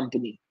is the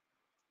company.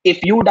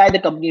 If you die, the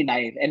company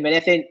dies. And when I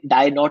say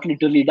die, not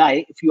literally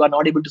die, if you are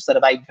not able to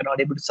survive, if you're not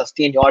able to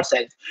sustain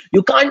yourself,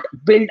 you can't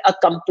build a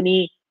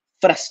company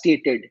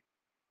frustrated,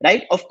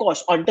 right? Of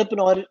course,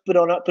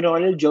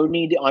 entrepreneurial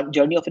journey, the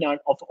journey of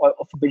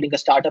building a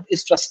startup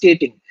is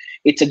frustrating.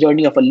 It's a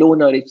journey of a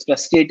loner. It's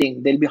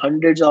frustrating. There'll be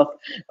hundreds of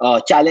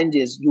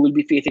challenges. You will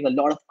be facing a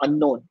lot of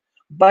unknown.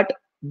 But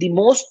the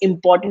most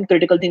important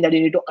critical thing that you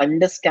need to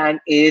understand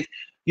is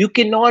you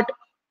cannot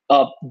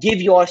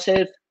give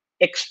yourself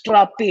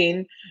extra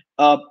pain,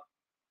 uh,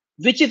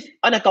 which is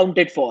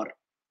unaccounted for,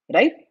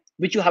 right?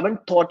 Which you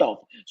haven't thought of.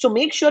 So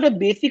make sure the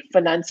basic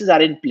finances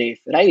are in place,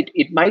 right?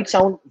 It might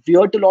sound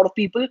weird to a lot of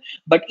people,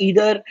 but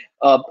either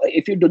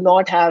if you do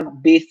not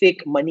have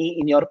basic money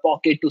in your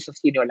pocket to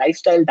sustain your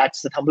lifestyle,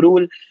 that's the thumb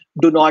rule.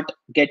 Do not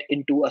get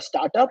into a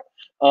startup.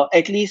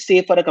 At least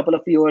save for a couple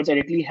of years, and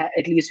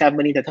at least have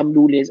money. The thumb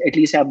rule is at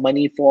least have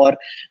money for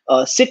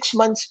 6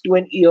 months to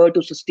an year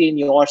to sustain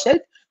yourself.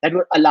 That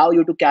would allow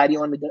you to carry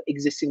on with the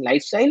existing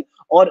lifestyle.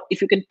 Or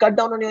if you can cut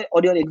down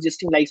on your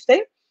existing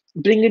lifestyle,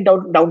 bring it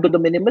down to the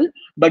minimal,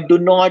 but do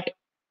not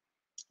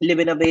live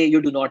in a way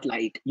you do not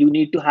like. You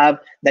need to have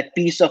that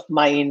peace of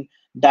mind,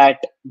 that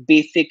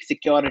basic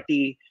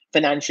security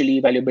financially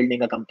while you're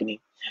building a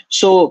company.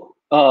 So,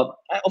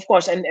 of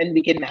course, and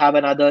we can have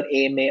another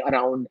AMA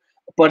around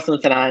personal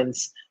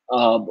finance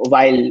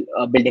while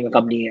building a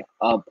company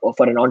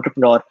for an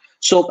entrepreneur.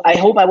 So I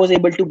hope I was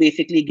able to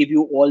basically give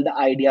you all the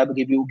idea,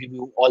 give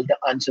you all the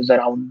answers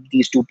around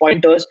these two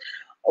pointers.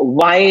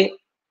 why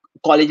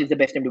college is the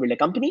best time to build a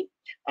company,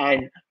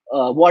 and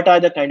what are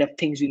the kind of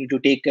things you need to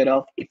take care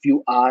of if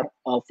you are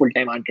a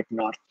full-time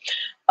entrepreneur.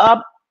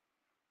 Uh,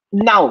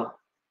 Now,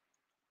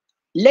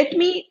 let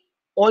me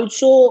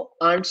also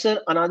answer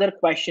another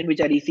question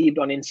which I received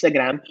on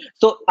Instagram.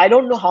 So I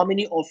don't know how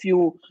many of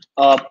you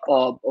are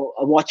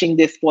watching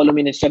this follow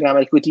me on Instagram.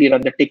 I'll quickly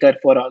run the ticker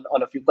for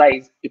all of you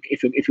guys.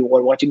 If you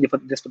were watching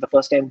this for the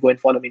first time, go and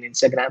follow me on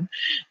Instagram.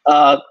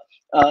 Uh,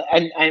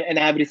 and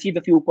I have received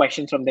a few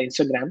questions from the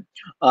Instagram.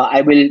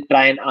 I will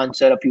try and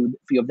answer a few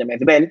of them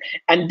as well.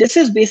 And this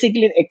is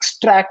basically an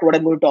extract. What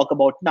I'm going to talk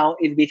about now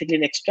is basically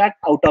an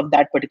extract out of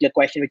that particular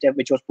question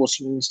which was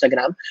posted on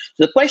Instagram.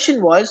 So the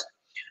question was,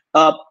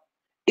 uh,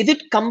 is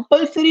it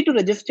compulsory to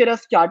register a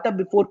startup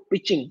before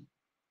pitching?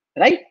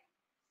 Right?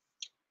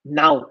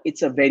 Now,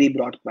 it's a very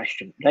broad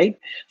question, right?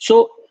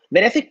 So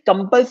when I say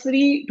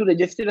compulsory to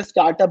register a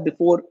startup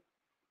before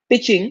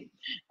pitching,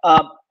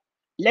 uh,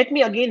 let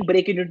me again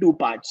break it into two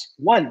parts.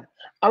 One,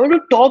 I want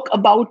to talk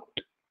about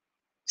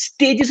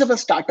stages of a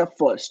startup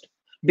first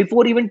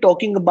before even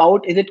talking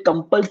about is it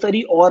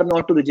compulsory or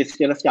not to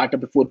register a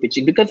startup before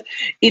pitching. Because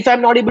if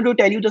I'm not able to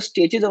tell you the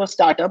stages of a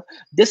startup,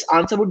 this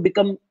answer would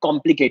become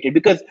complicated,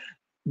 because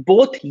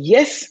both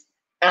yes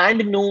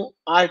and no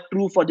are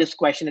true for this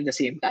question at the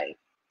same time.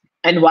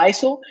 And why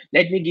so?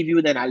 Let me give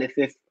you the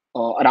analysis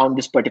around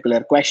this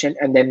particular question,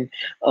 and then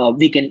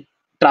we can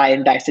try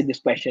and dissect this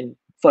question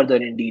further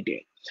in detail.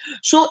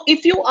 So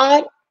if you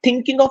are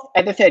thinking of,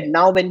 as I said,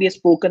 now when we have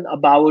spoken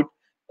about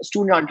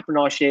student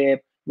entrepreneurship,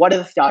 what is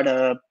a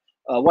startup,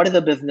 what is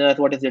a business,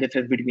 what is the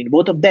difference between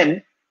both of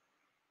them,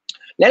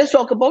 let us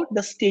talk about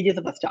the stages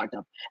of a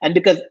startup. And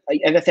because,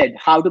 as I said,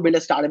 how to build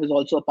a startup is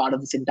also a part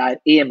of this entire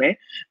AMA,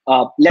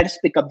 let us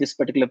pick up this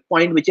particular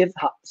point, which is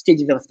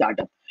stages of a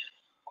startup.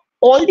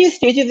 All these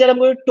stages that I'm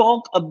going to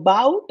talk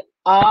about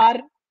are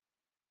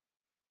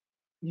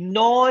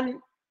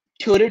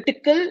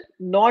non-theoretical,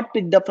 not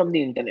picked up from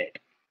the internet.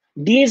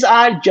 These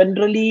are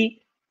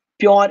generally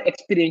pure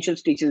experiential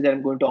stages that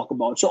I'm going to talk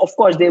about. So, of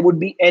course, there would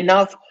be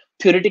enough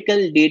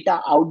theoretical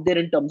data out there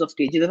in terms of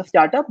stages of a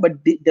startup, but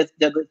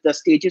the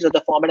stages of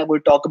the format I'm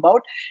going to talk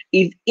about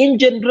is in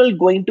general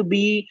going to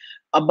be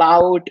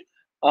about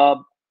uh,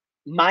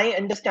 my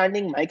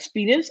understanding, my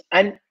experience,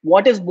 and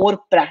what is more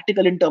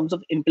practical in terms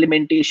of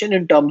implementation,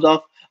 in terms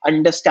of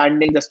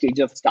understanding the stage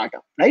of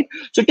startup, right?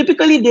 So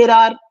typically there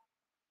are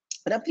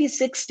roughly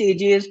 6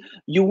 stages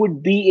you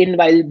would be in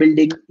while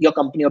building your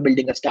company or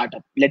building a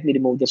startup. Let me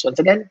remove this once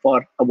again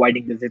for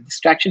avoiding this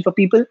distraction for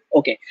people.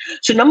 Okay.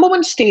 So number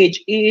one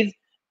stage is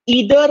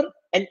either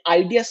an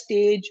idea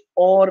stage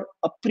or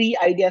a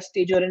pre-idea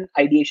stage or an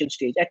ideation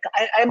stage.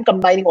 I am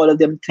combining all of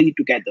them three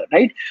together,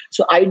 right?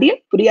 So idea,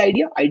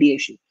 pre-idea,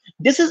 ideation.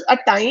 This is a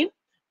time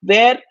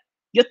where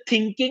you're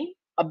thinking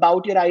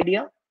about your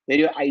idea, where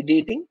you're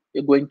ideating,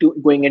 you're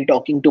going and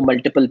talking to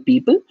multiple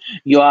people.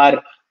 You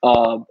are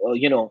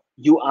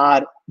you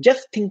are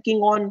just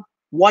thinking on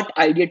what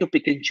idea to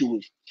pick and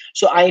choose.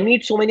 So I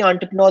meet so many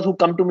entrepreneurs who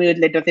come to me with,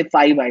 let us say,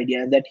 5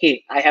 ideas, that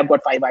hey, I have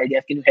got 5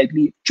 ideas, can you help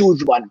me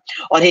choose one?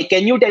 Or hey,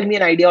 can you tell me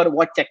an idea or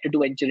what sector to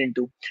venture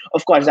into?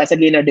 Of course, that's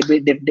again a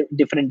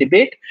different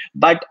debate.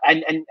 But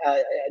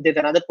there's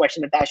another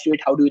question attached to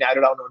it: how do you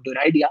narrow down onto an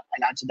idea?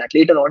 I'll answer that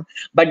later on.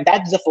 But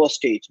that's the first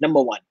stage.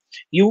 Number one,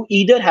 you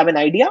either have an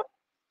idea,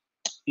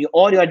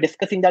 or you are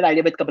discussing that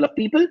idea with a couple of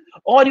people,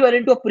 or you are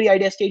into a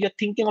pre-idea stage, you're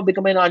thinking of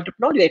becoming an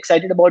entrepreneur, you're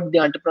excited about the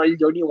entrepreneurial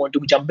journey, you want to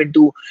jump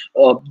into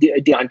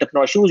the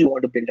entrepreneur shoes, you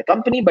want to build a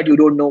company, but you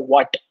don't know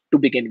what to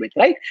begin with,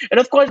 right?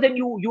 And of course, then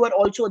you are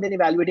also then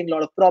evaluating a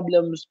lot of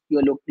problems,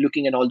 you're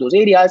looking at all those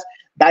areas.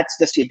 That's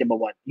the stage number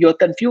one. You're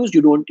confused,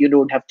 you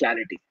don't have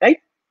clarity, right?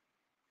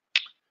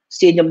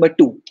 Stage number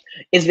two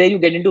is where you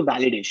get into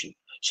validation.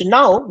 So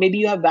now maybe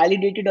you have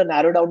validated or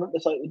narrowed down.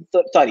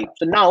 Sorry.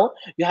 So now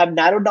you have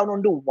narrowed down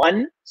onto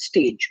one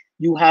stage.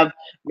 You have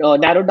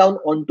narrowed down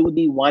onto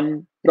the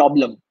one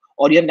problem,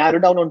 or you have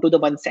narrowed down onto the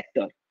one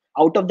sector.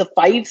 Out of the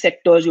 5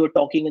 sectors you are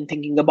talking and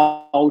thinking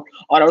about,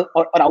 or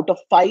out of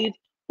 5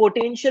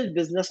 potential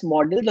business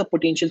models or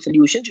potential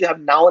solutions, you have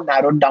now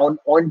narrowed down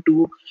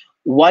onto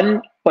one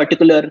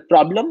particular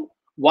problem,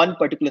 one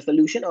particular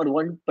solution, or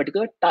one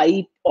particular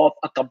type of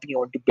a company you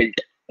want to build,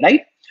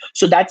 right?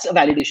 So that's a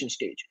validation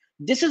stage.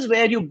 This is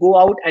where you go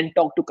out and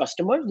talk to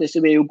customers. This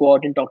is where you go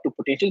out and talk to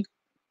potential.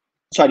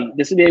 Sorry,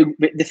 this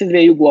is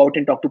where you go out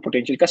and talk to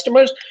potential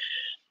customers.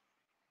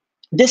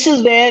 This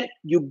is where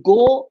you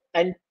go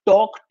and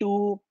talk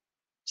to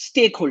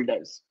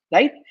stakeholders,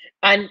 right?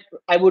 And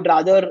I would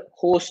rather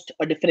host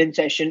a different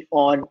session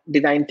on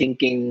design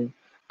thinking,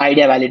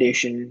 idea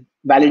validation,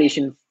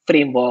 validation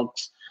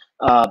frameworks,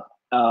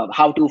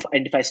 how to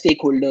identify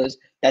stakeholders.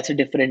 That's a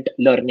different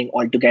learning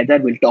altogether.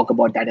 We'll talk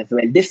about that as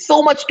well. There's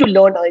so much to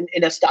learn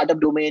in a startup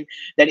domain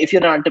that if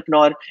you're an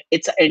entrepreneur,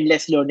 it's an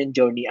endless learning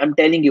journey. I'm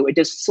telling you, it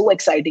is so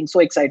exciting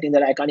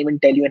that I can't even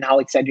tell you and how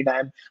excited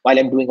I am while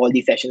I'm doing all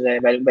these sessions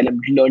and while I'm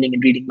learning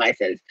and reading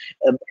myself.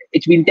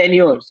 It's been 10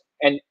 years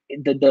and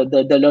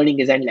the learning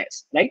is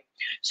endless, right?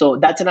 So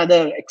that's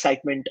another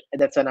excitement.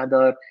 That's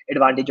another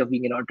advantage of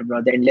being an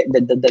entrepreneur.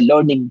 The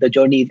learning, the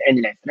journey is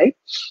endless, right?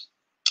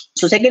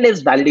 So second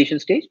is validation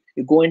stage.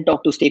 You go and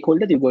talk to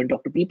stakeholders, you go and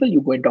talk to people,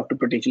 you go and talk to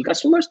potential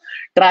customers,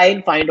 try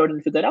and find out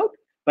and figure out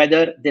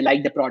whether they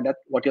like the product,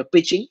 what you're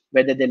pitching,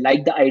 whether they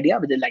like the idea,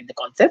 whether they like the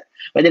concept,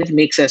 whether it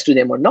makes sense to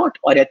them or not,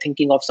 or you're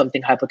thinking of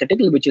something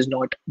hypothetical which is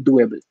not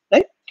doable,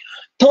 right?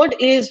 Third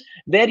is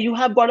where you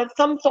have got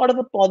some sort of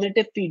a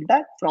positive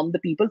feedback from the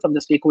people, from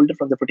the stakeholder,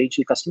 from the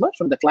potential customers,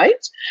 from the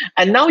clients.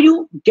 And now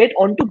you get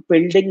onto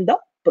building the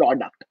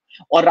product.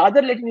 Or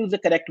rather, let me use the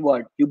correct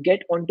word. You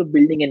get onto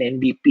building an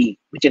MVP,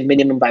 which is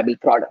minimum viable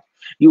product.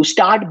 You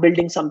start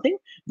building something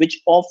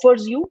which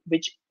offers you,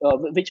 which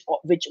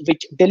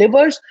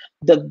delivers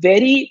the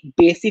very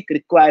basic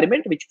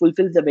requirement, which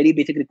fulfills the very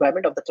basic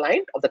requirement of the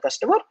client, of the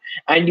customer,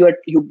 and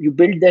you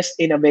build this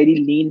in a very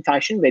lean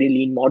fashion, very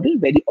lean model,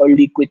 very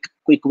early,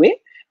 quick way,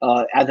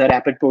 as a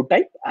rapid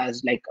prototype,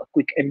 as like a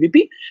quick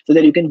MVP, so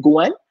that you can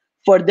go and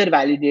further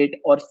validate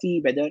or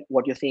see whether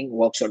what you're saying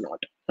works or not,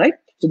 right?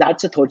 So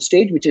that's the third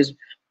stage, which is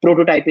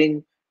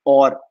prototyping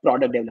or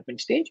product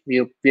development stage,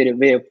 where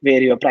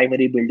you're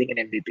primarily building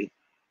an MVP.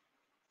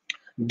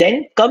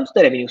 Then comes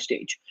the revenue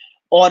stage,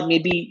 or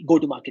maybe go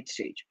to market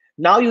stage.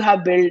 Now you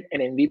have built an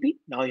MVP.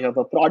 Now you have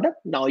a product.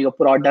 Now your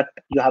product,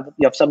 you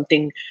have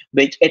something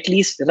which at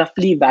least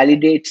roughly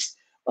validates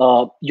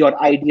your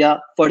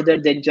idea further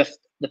than just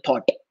the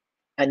thought.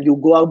 And you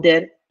go out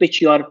there, pitch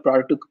your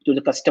product to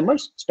the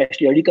customers,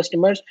 especially early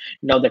customers.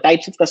 Now the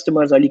types of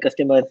customers, early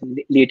customers,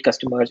 late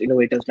customers,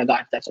 innovators,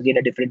 laggards, that's again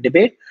a different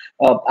debate.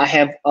 I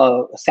have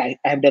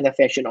done a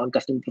session on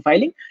customer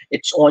profiling.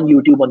 It's on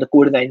YouTube on the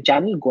Code Design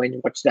channel. Go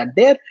and watch that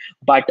there.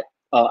 But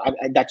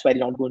that's why I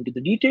don't go into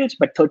the details.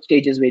 But third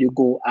stage is where you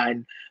go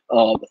and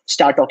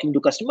start talking to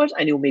customers,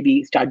 and you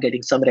maybe start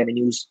getting some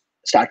revenues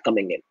start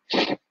coming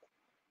in.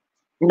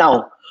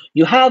 Now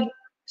you have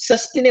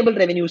sustainable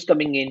revenues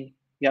coming in,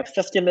 you have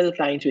sustainable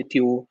clients with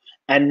you,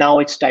 and now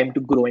it's time to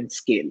grow and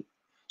scale.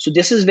 So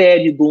this is where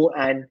you go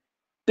and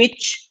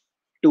pitch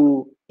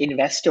to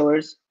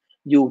investors.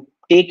 You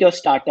take your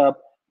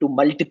startup to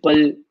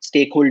multiple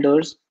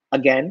stakeholders.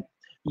 Again,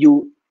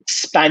 you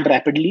expand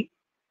rapidly,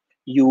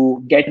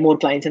 you get more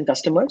clients and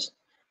customers,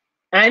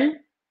 and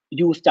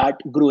you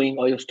start growing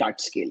or you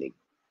start scaling.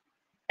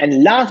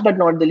 And last but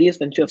not the least,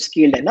 once you have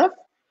scaled enough,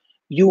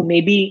 you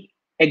maybe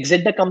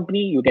exit the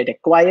company, you get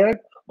acquired,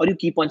 or you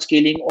keep on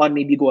scaling, or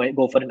maybe go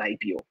for an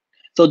IPO.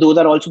 So those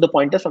are also the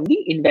pointers from the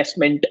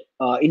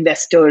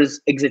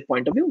investors exit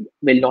point of view.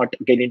 We'll not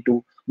get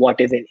into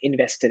what is an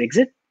investor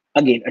exit.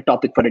 Again, a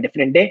topic for a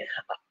different day.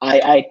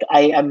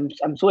 I'm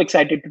so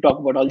excited to talk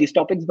about all these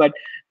topics, but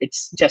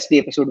it's just the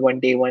episode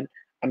one, day one.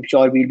 I'm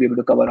sure we'll be able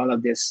to cover all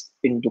of this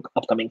into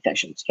upcoming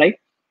sessions, right?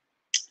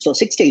 So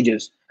 6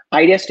 stages: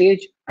 idea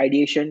stage,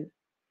 ideation,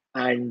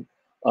 and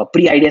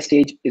pre-idea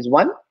stage is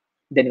one.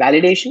 Then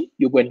validation,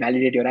 you go and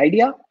validate your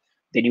idea.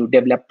 Then you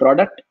develop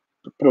product,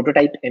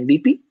 prototype,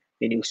 MVP.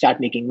 Then you start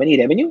making money,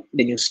 revenue.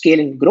 Then you scale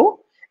and grow,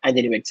 and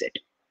then you exit.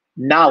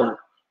 Now,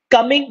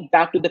 coming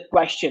back to the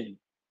question,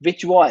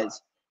 which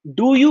was,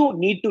 do you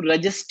need to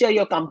register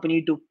your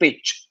company to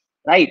pitch,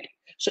 right?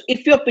 So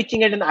if you're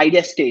pitching at an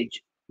idea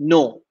stage,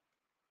 no,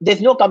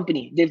 there's no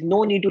company. There's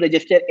no need to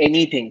register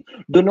anything.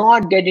 Do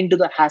not get into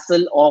the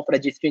hassle of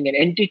registering an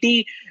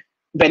entity.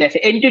 When I say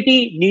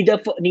entity,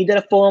 neither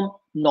a firm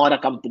nor a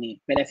company.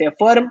 When I say a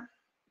firm,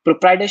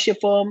 proprietorship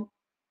firm,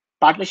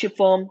 partnership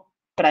firm,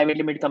 private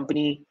limited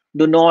company,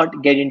 do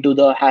not get into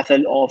the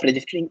hassle of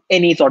registering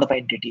any sort of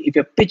entity. If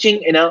you're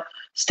pitching in a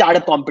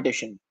startup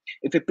competition,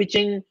 if you're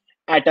pitching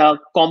at a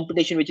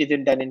competition which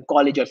isn't done in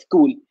college or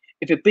school,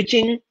 if you're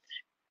pitching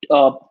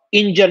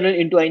in general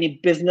into any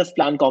business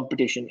plan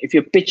competition, if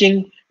you're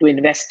pitching to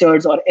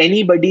investors or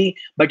anybody,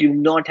 but you do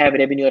not have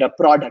revenue or a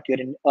product,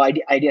 you're in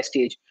idea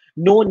stage,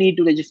 no need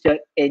to register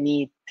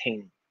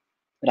anything,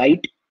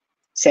 right?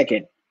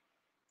 Second,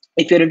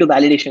 if you're into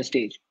validation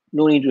stage,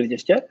 no need to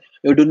register.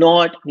 You do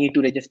not need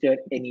to register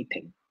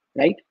anything,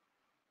 right?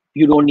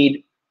 You don't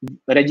need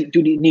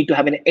to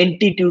have an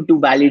entity to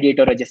validate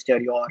or register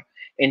your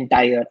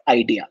entire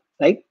idea,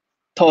 right?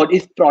 Third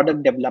is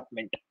product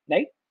development,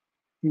 right?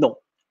 No,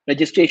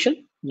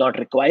 registration not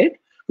required.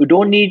 You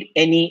don't need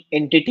any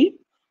entity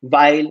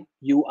while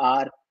you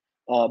are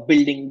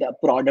building the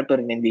product or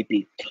an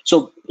MVP.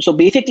 So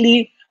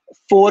basically,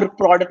 for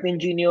product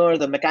engineers,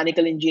 or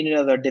mechanical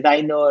engineers, or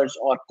designers,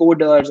 or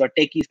coders, or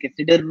techies,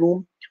 consider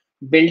room,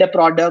 build a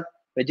product,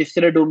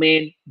 register a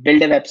domain,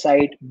 build a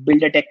website,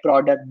 build a tech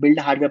product, build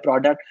a hardware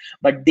product,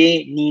 but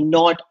they need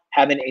not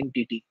have an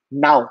entity.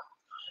 Now,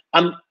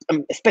 I'm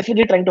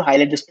especially trying to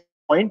highlight this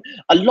point.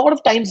 A lot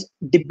of times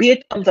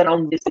debate comes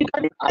around this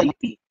regarding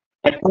IP.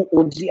 that who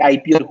owns the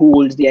IP or who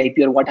holds the IP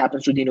or what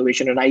happens to the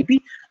innovation and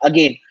IP.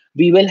 Again,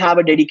 we will have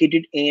a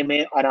dedicated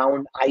AMA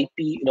around IP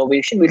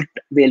innovation.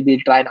 We'll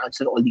try and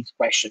answer all these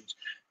questions.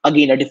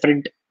 Again, a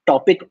different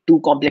topic,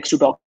 too complex to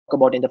talk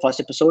about in the first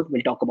episode.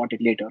 We'll talk about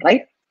it later,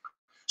 right?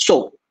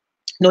 So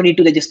no need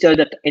to register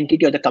the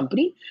entity or the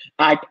company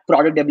at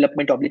product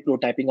development oblique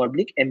prototyping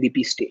oblique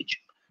MVP stage.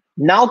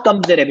 Now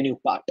comes the revenue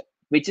part,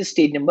 which is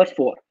stage number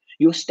 4.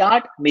 You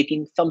start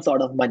making some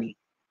sort of money.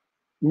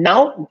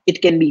 Now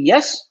it can be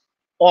yes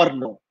or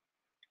no.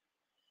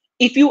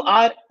 If you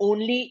are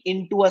only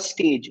into a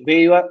stage where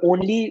you are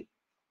only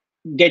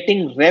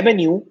getting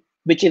revenue,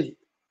 which is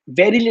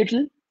very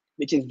little,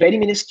 which is very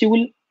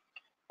minuscule,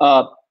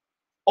 uh,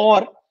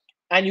 or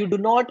and you do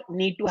not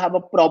need to have a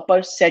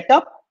proper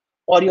setup,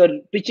 or you're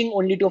pitching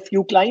only to a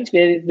few clients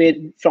where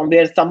from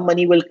where some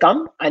money will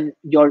come and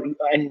your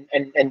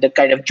and the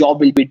kind of job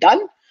will be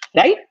done,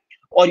 right?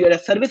 Or you're a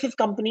services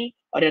company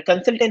or a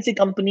consultancy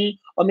company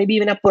or maybe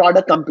even a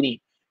product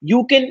company,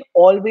 you can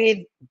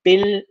always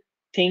build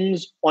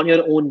things on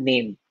your own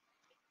name,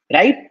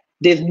 right?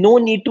 There's no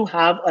need to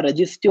have a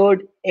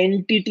registered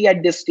entity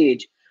at this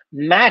stage.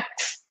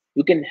 Max,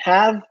 you can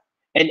have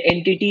an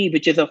entity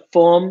which is a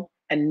firm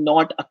and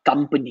not a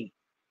company,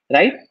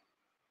 right?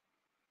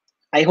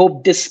 I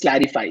hope this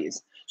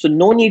clarifies. So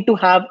no need to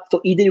have,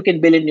 so either you can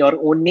bill in your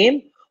own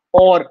name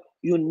or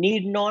you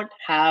need not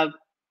have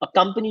a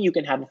company, you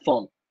can have a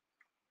firm.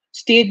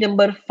 Stage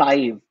number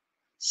 5,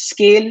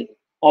 scale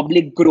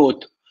oblique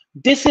growth.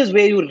 This is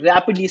where you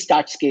rapidly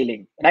start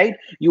scaling, right?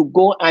 You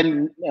go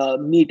and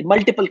meet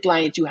multiple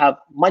clients, you have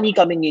money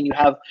coming in, you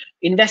have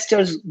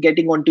investors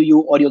getting onto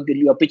you, or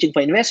you're pitching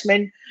for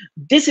investment.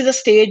 This is a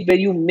stage where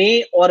you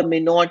may or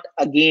may not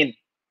again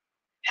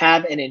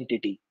have an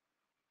entity,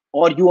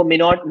 or you may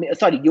not,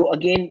 sorry, you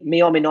again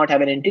may or may not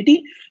have an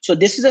entity. So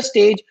this is a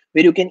stage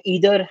where you can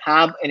either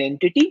have an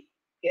entity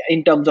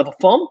in terms of a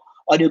firm,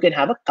 or you can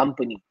have a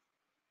company,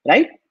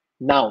 right?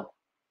 Now,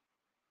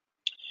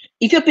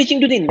 if you're pitching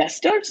to the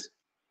investors,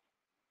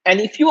 and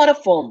if you are a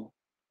firm,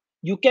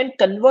 you can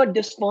convert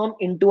this firm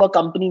into a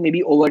company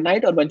maybe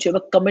overnight or once you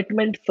have a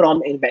commitment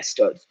from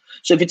investors.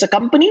 So if it's a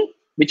company,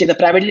 which is a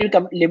privately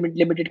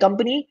limited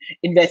company,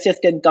 investors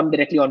can come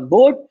directly on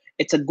board.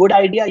 It's a good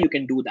idea. You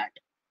can do that,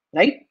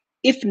 right?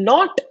 If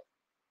not,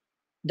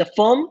 the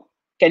firm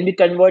can be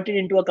converted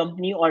into a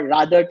company, or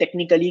rather,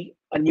 technically,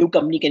 a new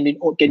company can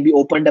be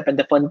opened up, and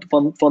the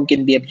firm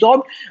can be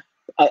absorbed.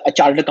 A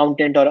chartered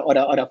accountant or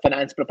a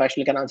finance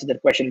professional can answer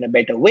that question in a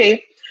better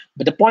way.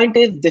 But the point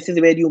is, this is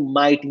where you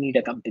might need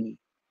a company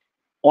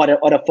or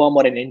a firm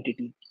or an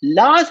entity.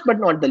 Last but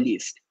not the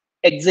least,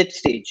 exit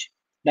stage,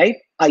 right?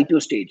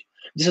 IPO stage.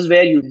 This is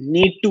where you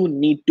need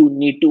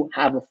to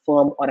have a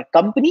firm or a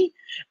company.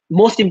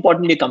 Most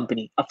importantly, a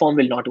company. A firm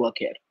will not work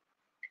here.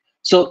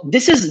 So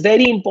this is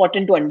very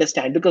important to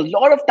understand, because a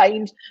lot of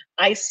times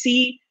I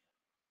see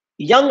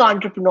young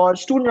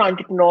entrepreneurs, student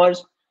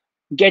entrepreneurs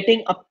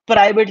getting a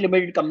private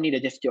limited company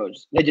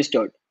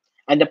registered.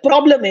 And the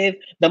problem is,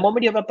 the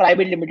moment you have a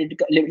private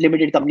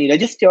limited company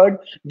registered,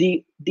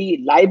 the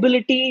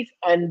liabilities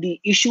and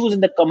the issues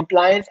and the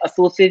compliance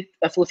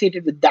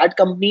associated with that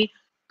company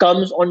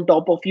comes on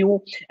top of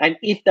you. And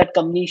if that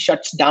company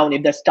shuts down,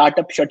 if the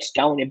startup shuts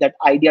down, if that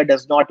idea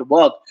does not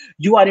work,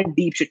 you are in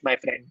deep shit, my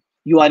friend.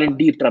 You are in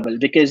deep trouble,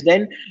 because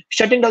then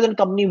shutting down the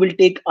company will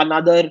take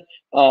another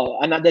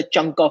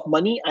chunk of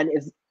money and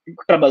is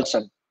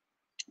troublesome.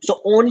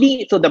 So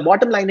the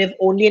bottom line is,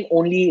 only and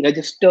only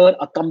register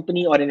a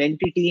company or an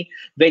entity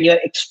when you're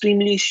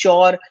extremely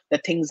sure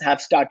that things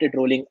have started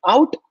rolling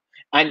out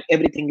and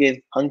everything is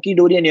hunky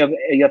dory, and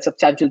you have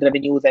substantial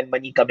revenues and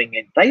money coming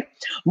in, right?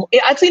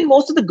 I've seen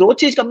most of the growth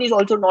stage companies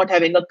also not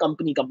having a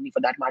company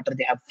for that matter.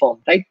 They have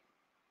firm, right?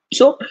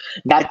 So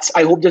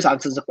I hope this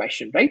answers the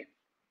question, right?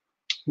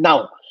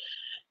 Now,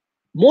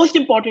 most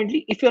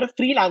importantly, if you're a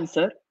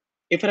freelancer,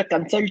 if you're a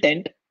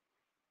consultant,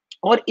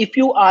 or if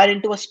you are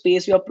into a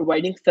space you're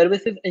providing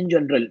services in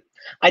general,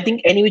 I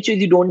think any which way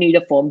you don't need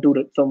a firm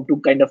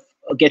to kind of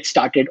get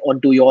started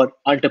onto your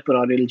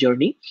entrepreneurial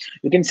journey.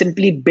 You can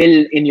simply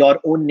bill in your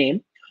own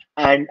name,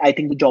 and I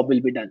think the job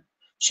will be done.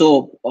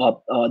 So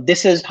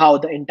this is how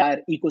the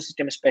entire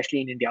ecosystem,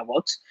 especially in India,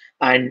 works.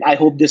 And I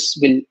hope this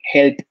will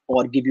help,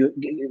 or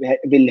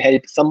will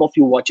help some of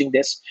you watching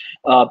this,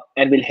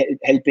 and will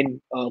help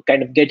in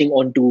kind of getting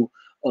onto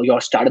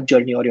your startup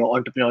journey or your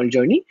entrepreneurial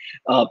journey,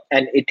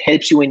 and it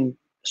helps you in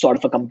sort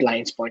of a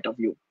compliance point of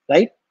view,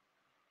 right?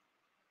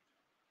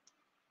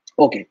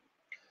 Okay,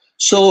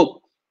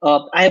 so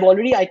I have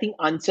already, I think,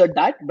 answered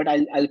that, but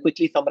I'll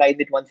quickly summarize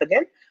it once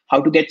again.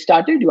 How to get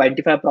started: you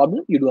identify a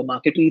problem, you do a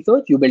market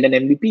research, you build an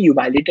MVP, you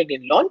validate it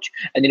in launch,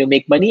 and then you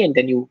make money, and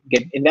then you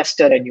get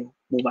investor and you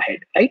move ahead,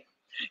 right?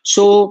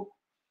 So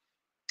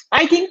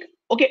I think,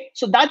 okay,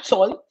 so that's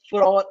all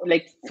for,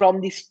 like,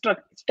 from the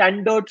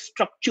standard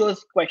structured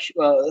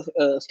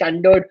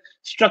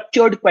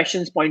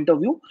questions point of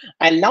view.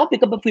 I'll now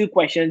pick up a few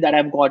questions that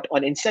I've got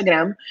on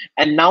Instagram,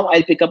 and now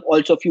I'll pick up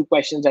also a few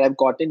questions that I've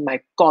got in my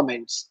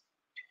comments.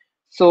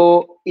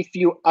 So if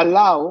you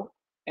allow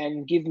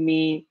and give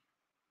me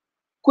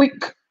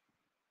quick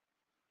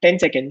 10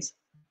 seconds.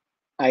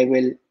 I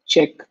will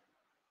check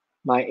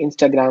my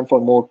Instagram for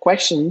more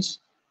questions.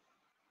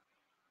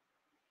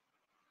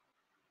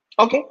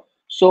 Okay,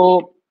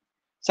 so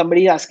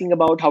somebody asking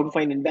about how to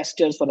find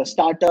investors for a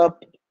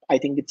startup. I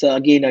think it's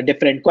again a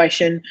different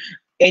question.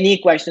 Any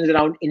questions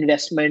around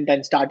investment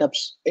and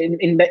startups,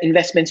 in the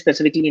investment,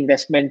 specifically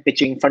investment,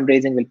 pitching,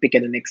 fundraising, we'll pick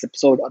in the next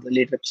episode or the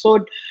later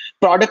episode.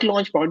 Product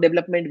launch, product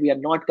development, we are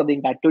not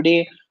covering that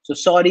today. So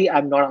sorry,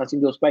 I'm not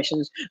answering those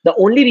questions. The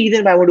only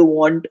reason why I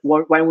want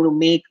to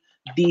make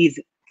these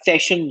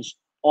sessions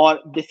or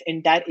this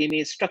entire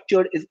AMA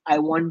structured is I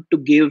want to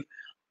give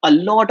a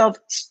lot of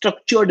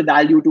structured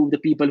value to the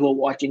people who are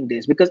watching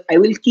this, because I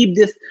will keep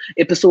this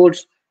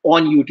episodes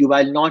on YouTube.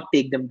 I'll not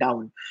take them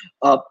down.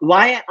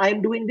 Why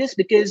I'm doing this?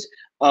 Because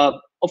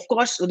of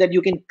course, so that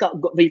you can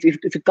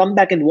if you come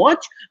back and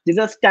watch, there's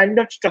a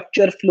standard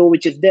structure flow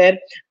which is there,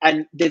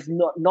 and there's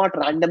not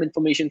random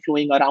information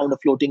flowing around or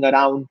floating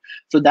around,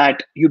 so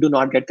that you do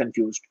not get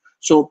confused.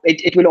 So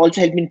it will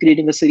also help me in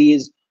creating a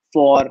series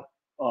for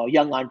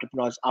young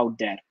entrepreneurs out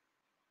there.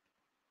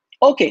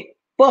 Okay,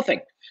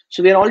 perfect.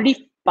 So we're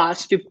already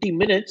past 50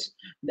 minutes.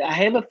 I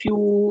have a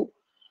few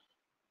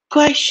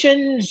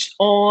questions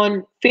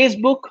on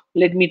Facebook.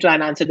 Let me try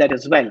and answer that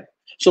as well.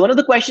 So one of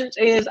the questions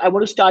is, I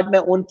want to start my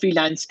own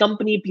freelance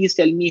company. Please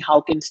tell me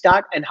how can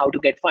start and how to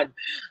get fund.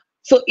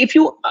 So if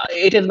you,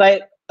 it is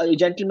by a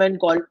gentleman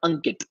called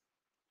Ankit.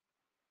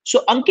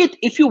 So Ankit,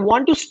 if you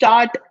want to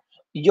start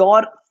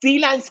your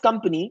freelance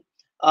company,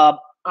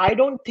 I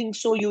don't think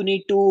so. You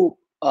need to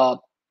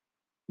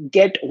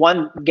get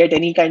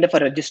any kind of a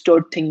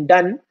registered thing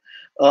done.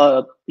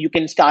 You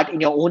can start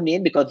in your own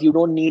name, because you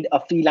don't need a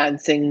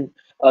freelancing,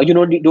 you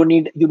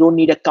don't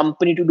need a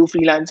company to do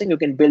freelancing. You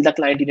can build the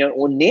client in your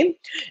own name,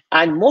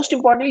 and most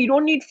importantly, you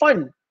don't need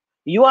fund.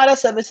 You are a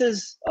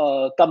services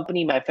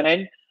company, my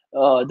friend.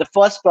 The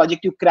first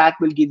project you crack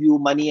will give you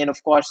money, and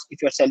of course,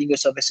 if you're selling your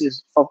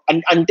services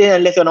until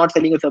unless you're not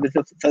selling your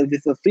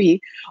services for free,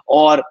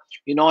 or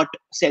you're not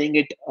selling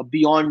it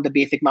beyond the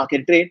basic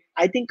market rate,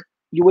 I think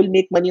you will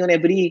make money on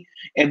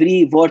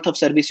every worth of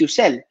service you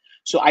sell.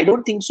 So I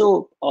don't think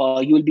so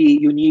you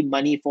need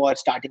money for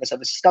starting a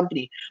services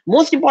company.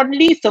 Most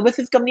importantly,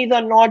 services companies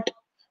are not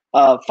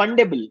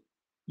fundable.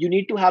 You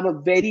need to have a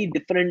very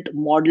different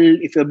model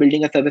if you're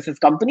building a services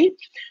company,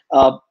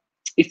 uh,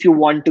 if you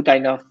want to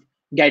kind of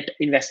get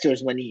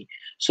investors money.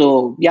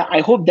 So yeah,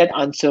 I hope that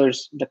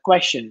answers the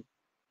question.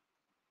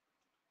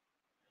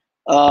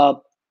 Uh,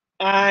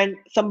 and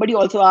somebody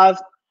also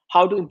asked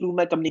how to improve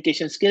my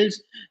communication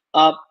skills.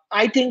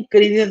 I think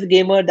crazy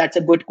gamer, that's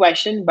a good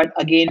question, but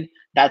again,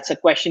 that's a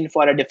question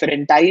for a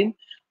different time.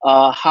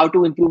 How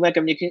to improve my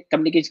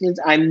communication skills?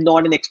 I'm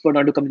not an expert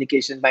on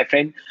communications, my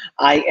friend.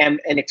 I am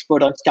an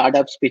expert on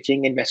startups,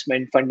 pitching,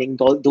 investment, funding,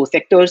 those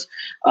sectors.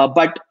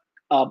 But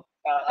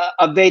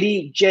a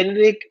very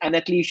generic and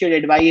a cliched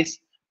advice: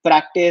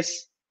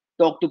 practice,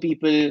 talk to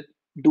people,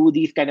 do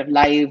these kind of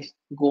lives,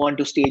 go on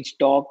to stage,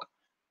 talk.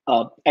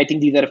 I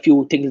think these are a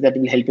few things that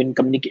will help in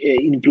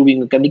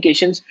improving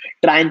communications.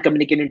 Try and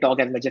communicate and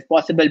talk as much as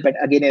possible. But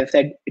again, as I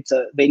said, it's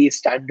a very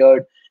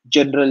standard,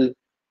 general,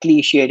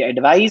 cliched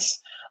advice.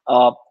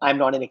 I'm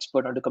not an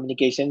expert on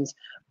communications,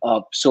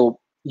 so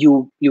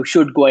you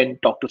should go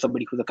and talk to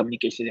somebody who's a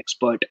communication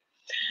expert.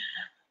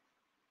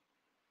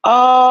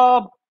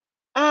 Uh,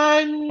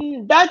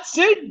 and that's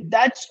it.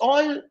 That's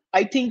all.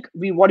 I think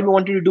what we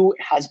wanted to do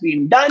has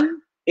been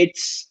done.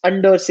 It's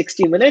under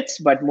 60 minutes,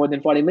 but more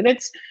than 40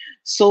 minutes.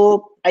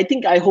 So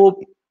I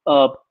hope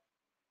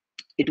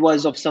it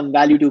was of some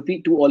value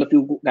to all of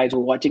you guys who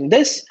are watching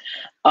this.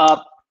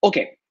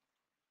 Okay,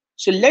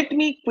 so let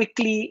me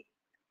quickly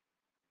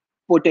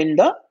put in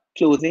the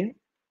closing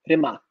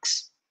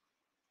remarks.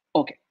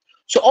 Okay.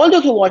 So all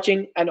those who are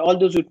watching and all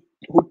those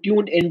who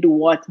tuned in to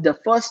watch the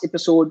first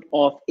episode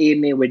of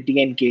AMA with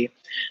DNK,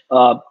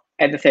 uh,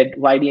 as I said,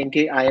 why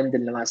DNK? I am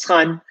Dilnawaz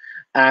Khan,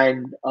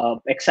 and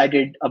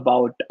excited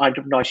about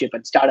entrepreneurship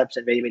and startups,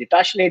 and very, very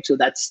passionate. So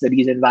that's the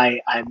reason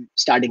why I'm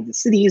starting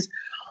this series.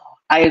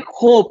 I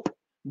hope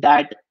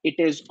that it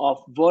is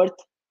of worth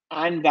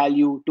and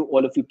value to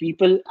all of you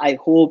people. I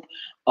hope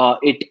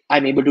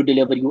I'm able to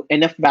deliver you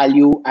enough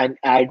value and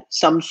add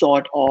some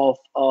sort of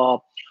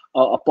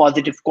a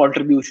positive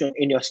contribution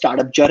in your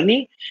startup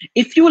journey.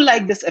 If you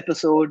like this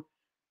episode,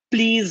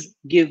 please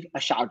give a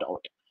shout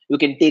out. You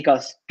can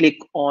click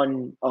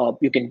on,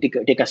 you can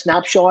take a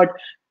snapshot,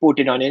 put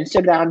it on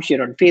Instagram,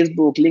 share on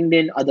Facebook,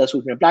 LinkedIn, other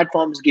social media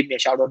platforms. Give me a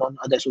shout out on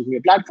other social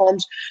media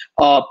platforms.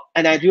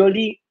 And I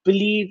really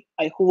believe,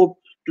 I hope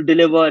to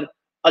deliver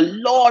a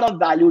lot of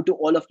value to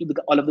all of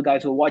the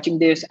guys who are watching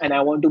this. And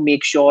I want to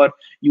make sure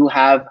you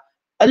have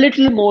a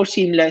little more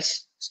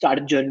seamless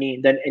startup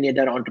journey than any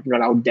other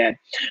entrepreneur out there.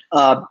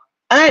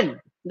 And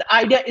the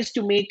idea is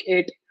to make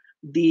it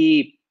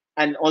the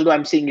and although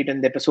I'm seeing it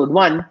in the episode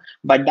one,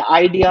 but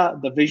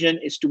the vision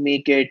is to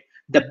make it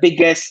the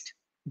biggest,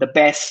 the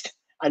best,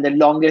 and the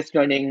longest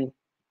running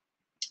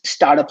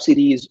startup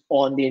series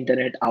on the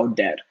internet out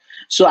there.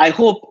 So I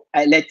hope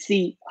let's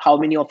see how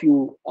many of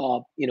you,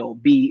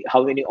 be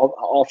how many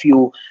of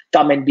you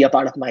come and be a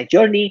part of my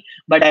journey.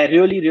 But I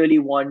really, really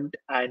want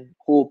and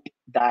hope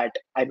that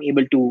I'm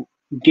able to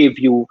give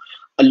you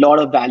a lot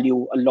of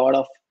value, a lot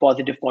of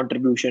positive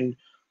contribution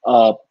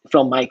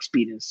from my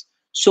experience.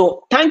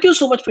 So thank you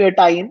so much for your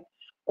time.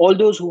 All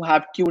those who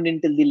have tuned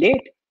in till the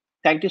late,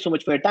 thank you so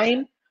much for your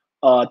time.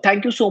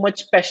 Thank you so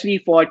much, especially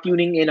for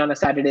tuning in on a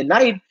Saturday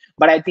night.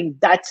 But I think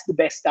that's the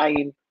best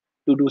time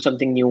to do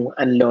something new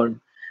and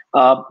learn.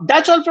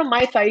 That's all from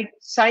my side.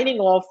 Signing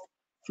off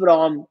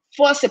from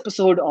first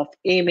episode of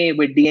AMA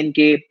with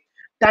DNK.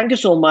 Thank you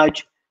so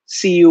much.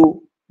 See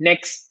you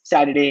next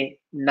Saturday,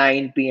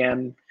 9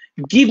 p.m.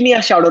 Give me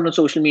a shout out on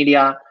social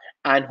media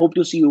and hope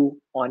to see you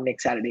on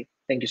next Saturday.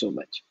 Thank you so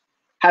much.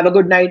 Have a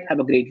good night. Have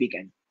a great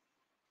weekend.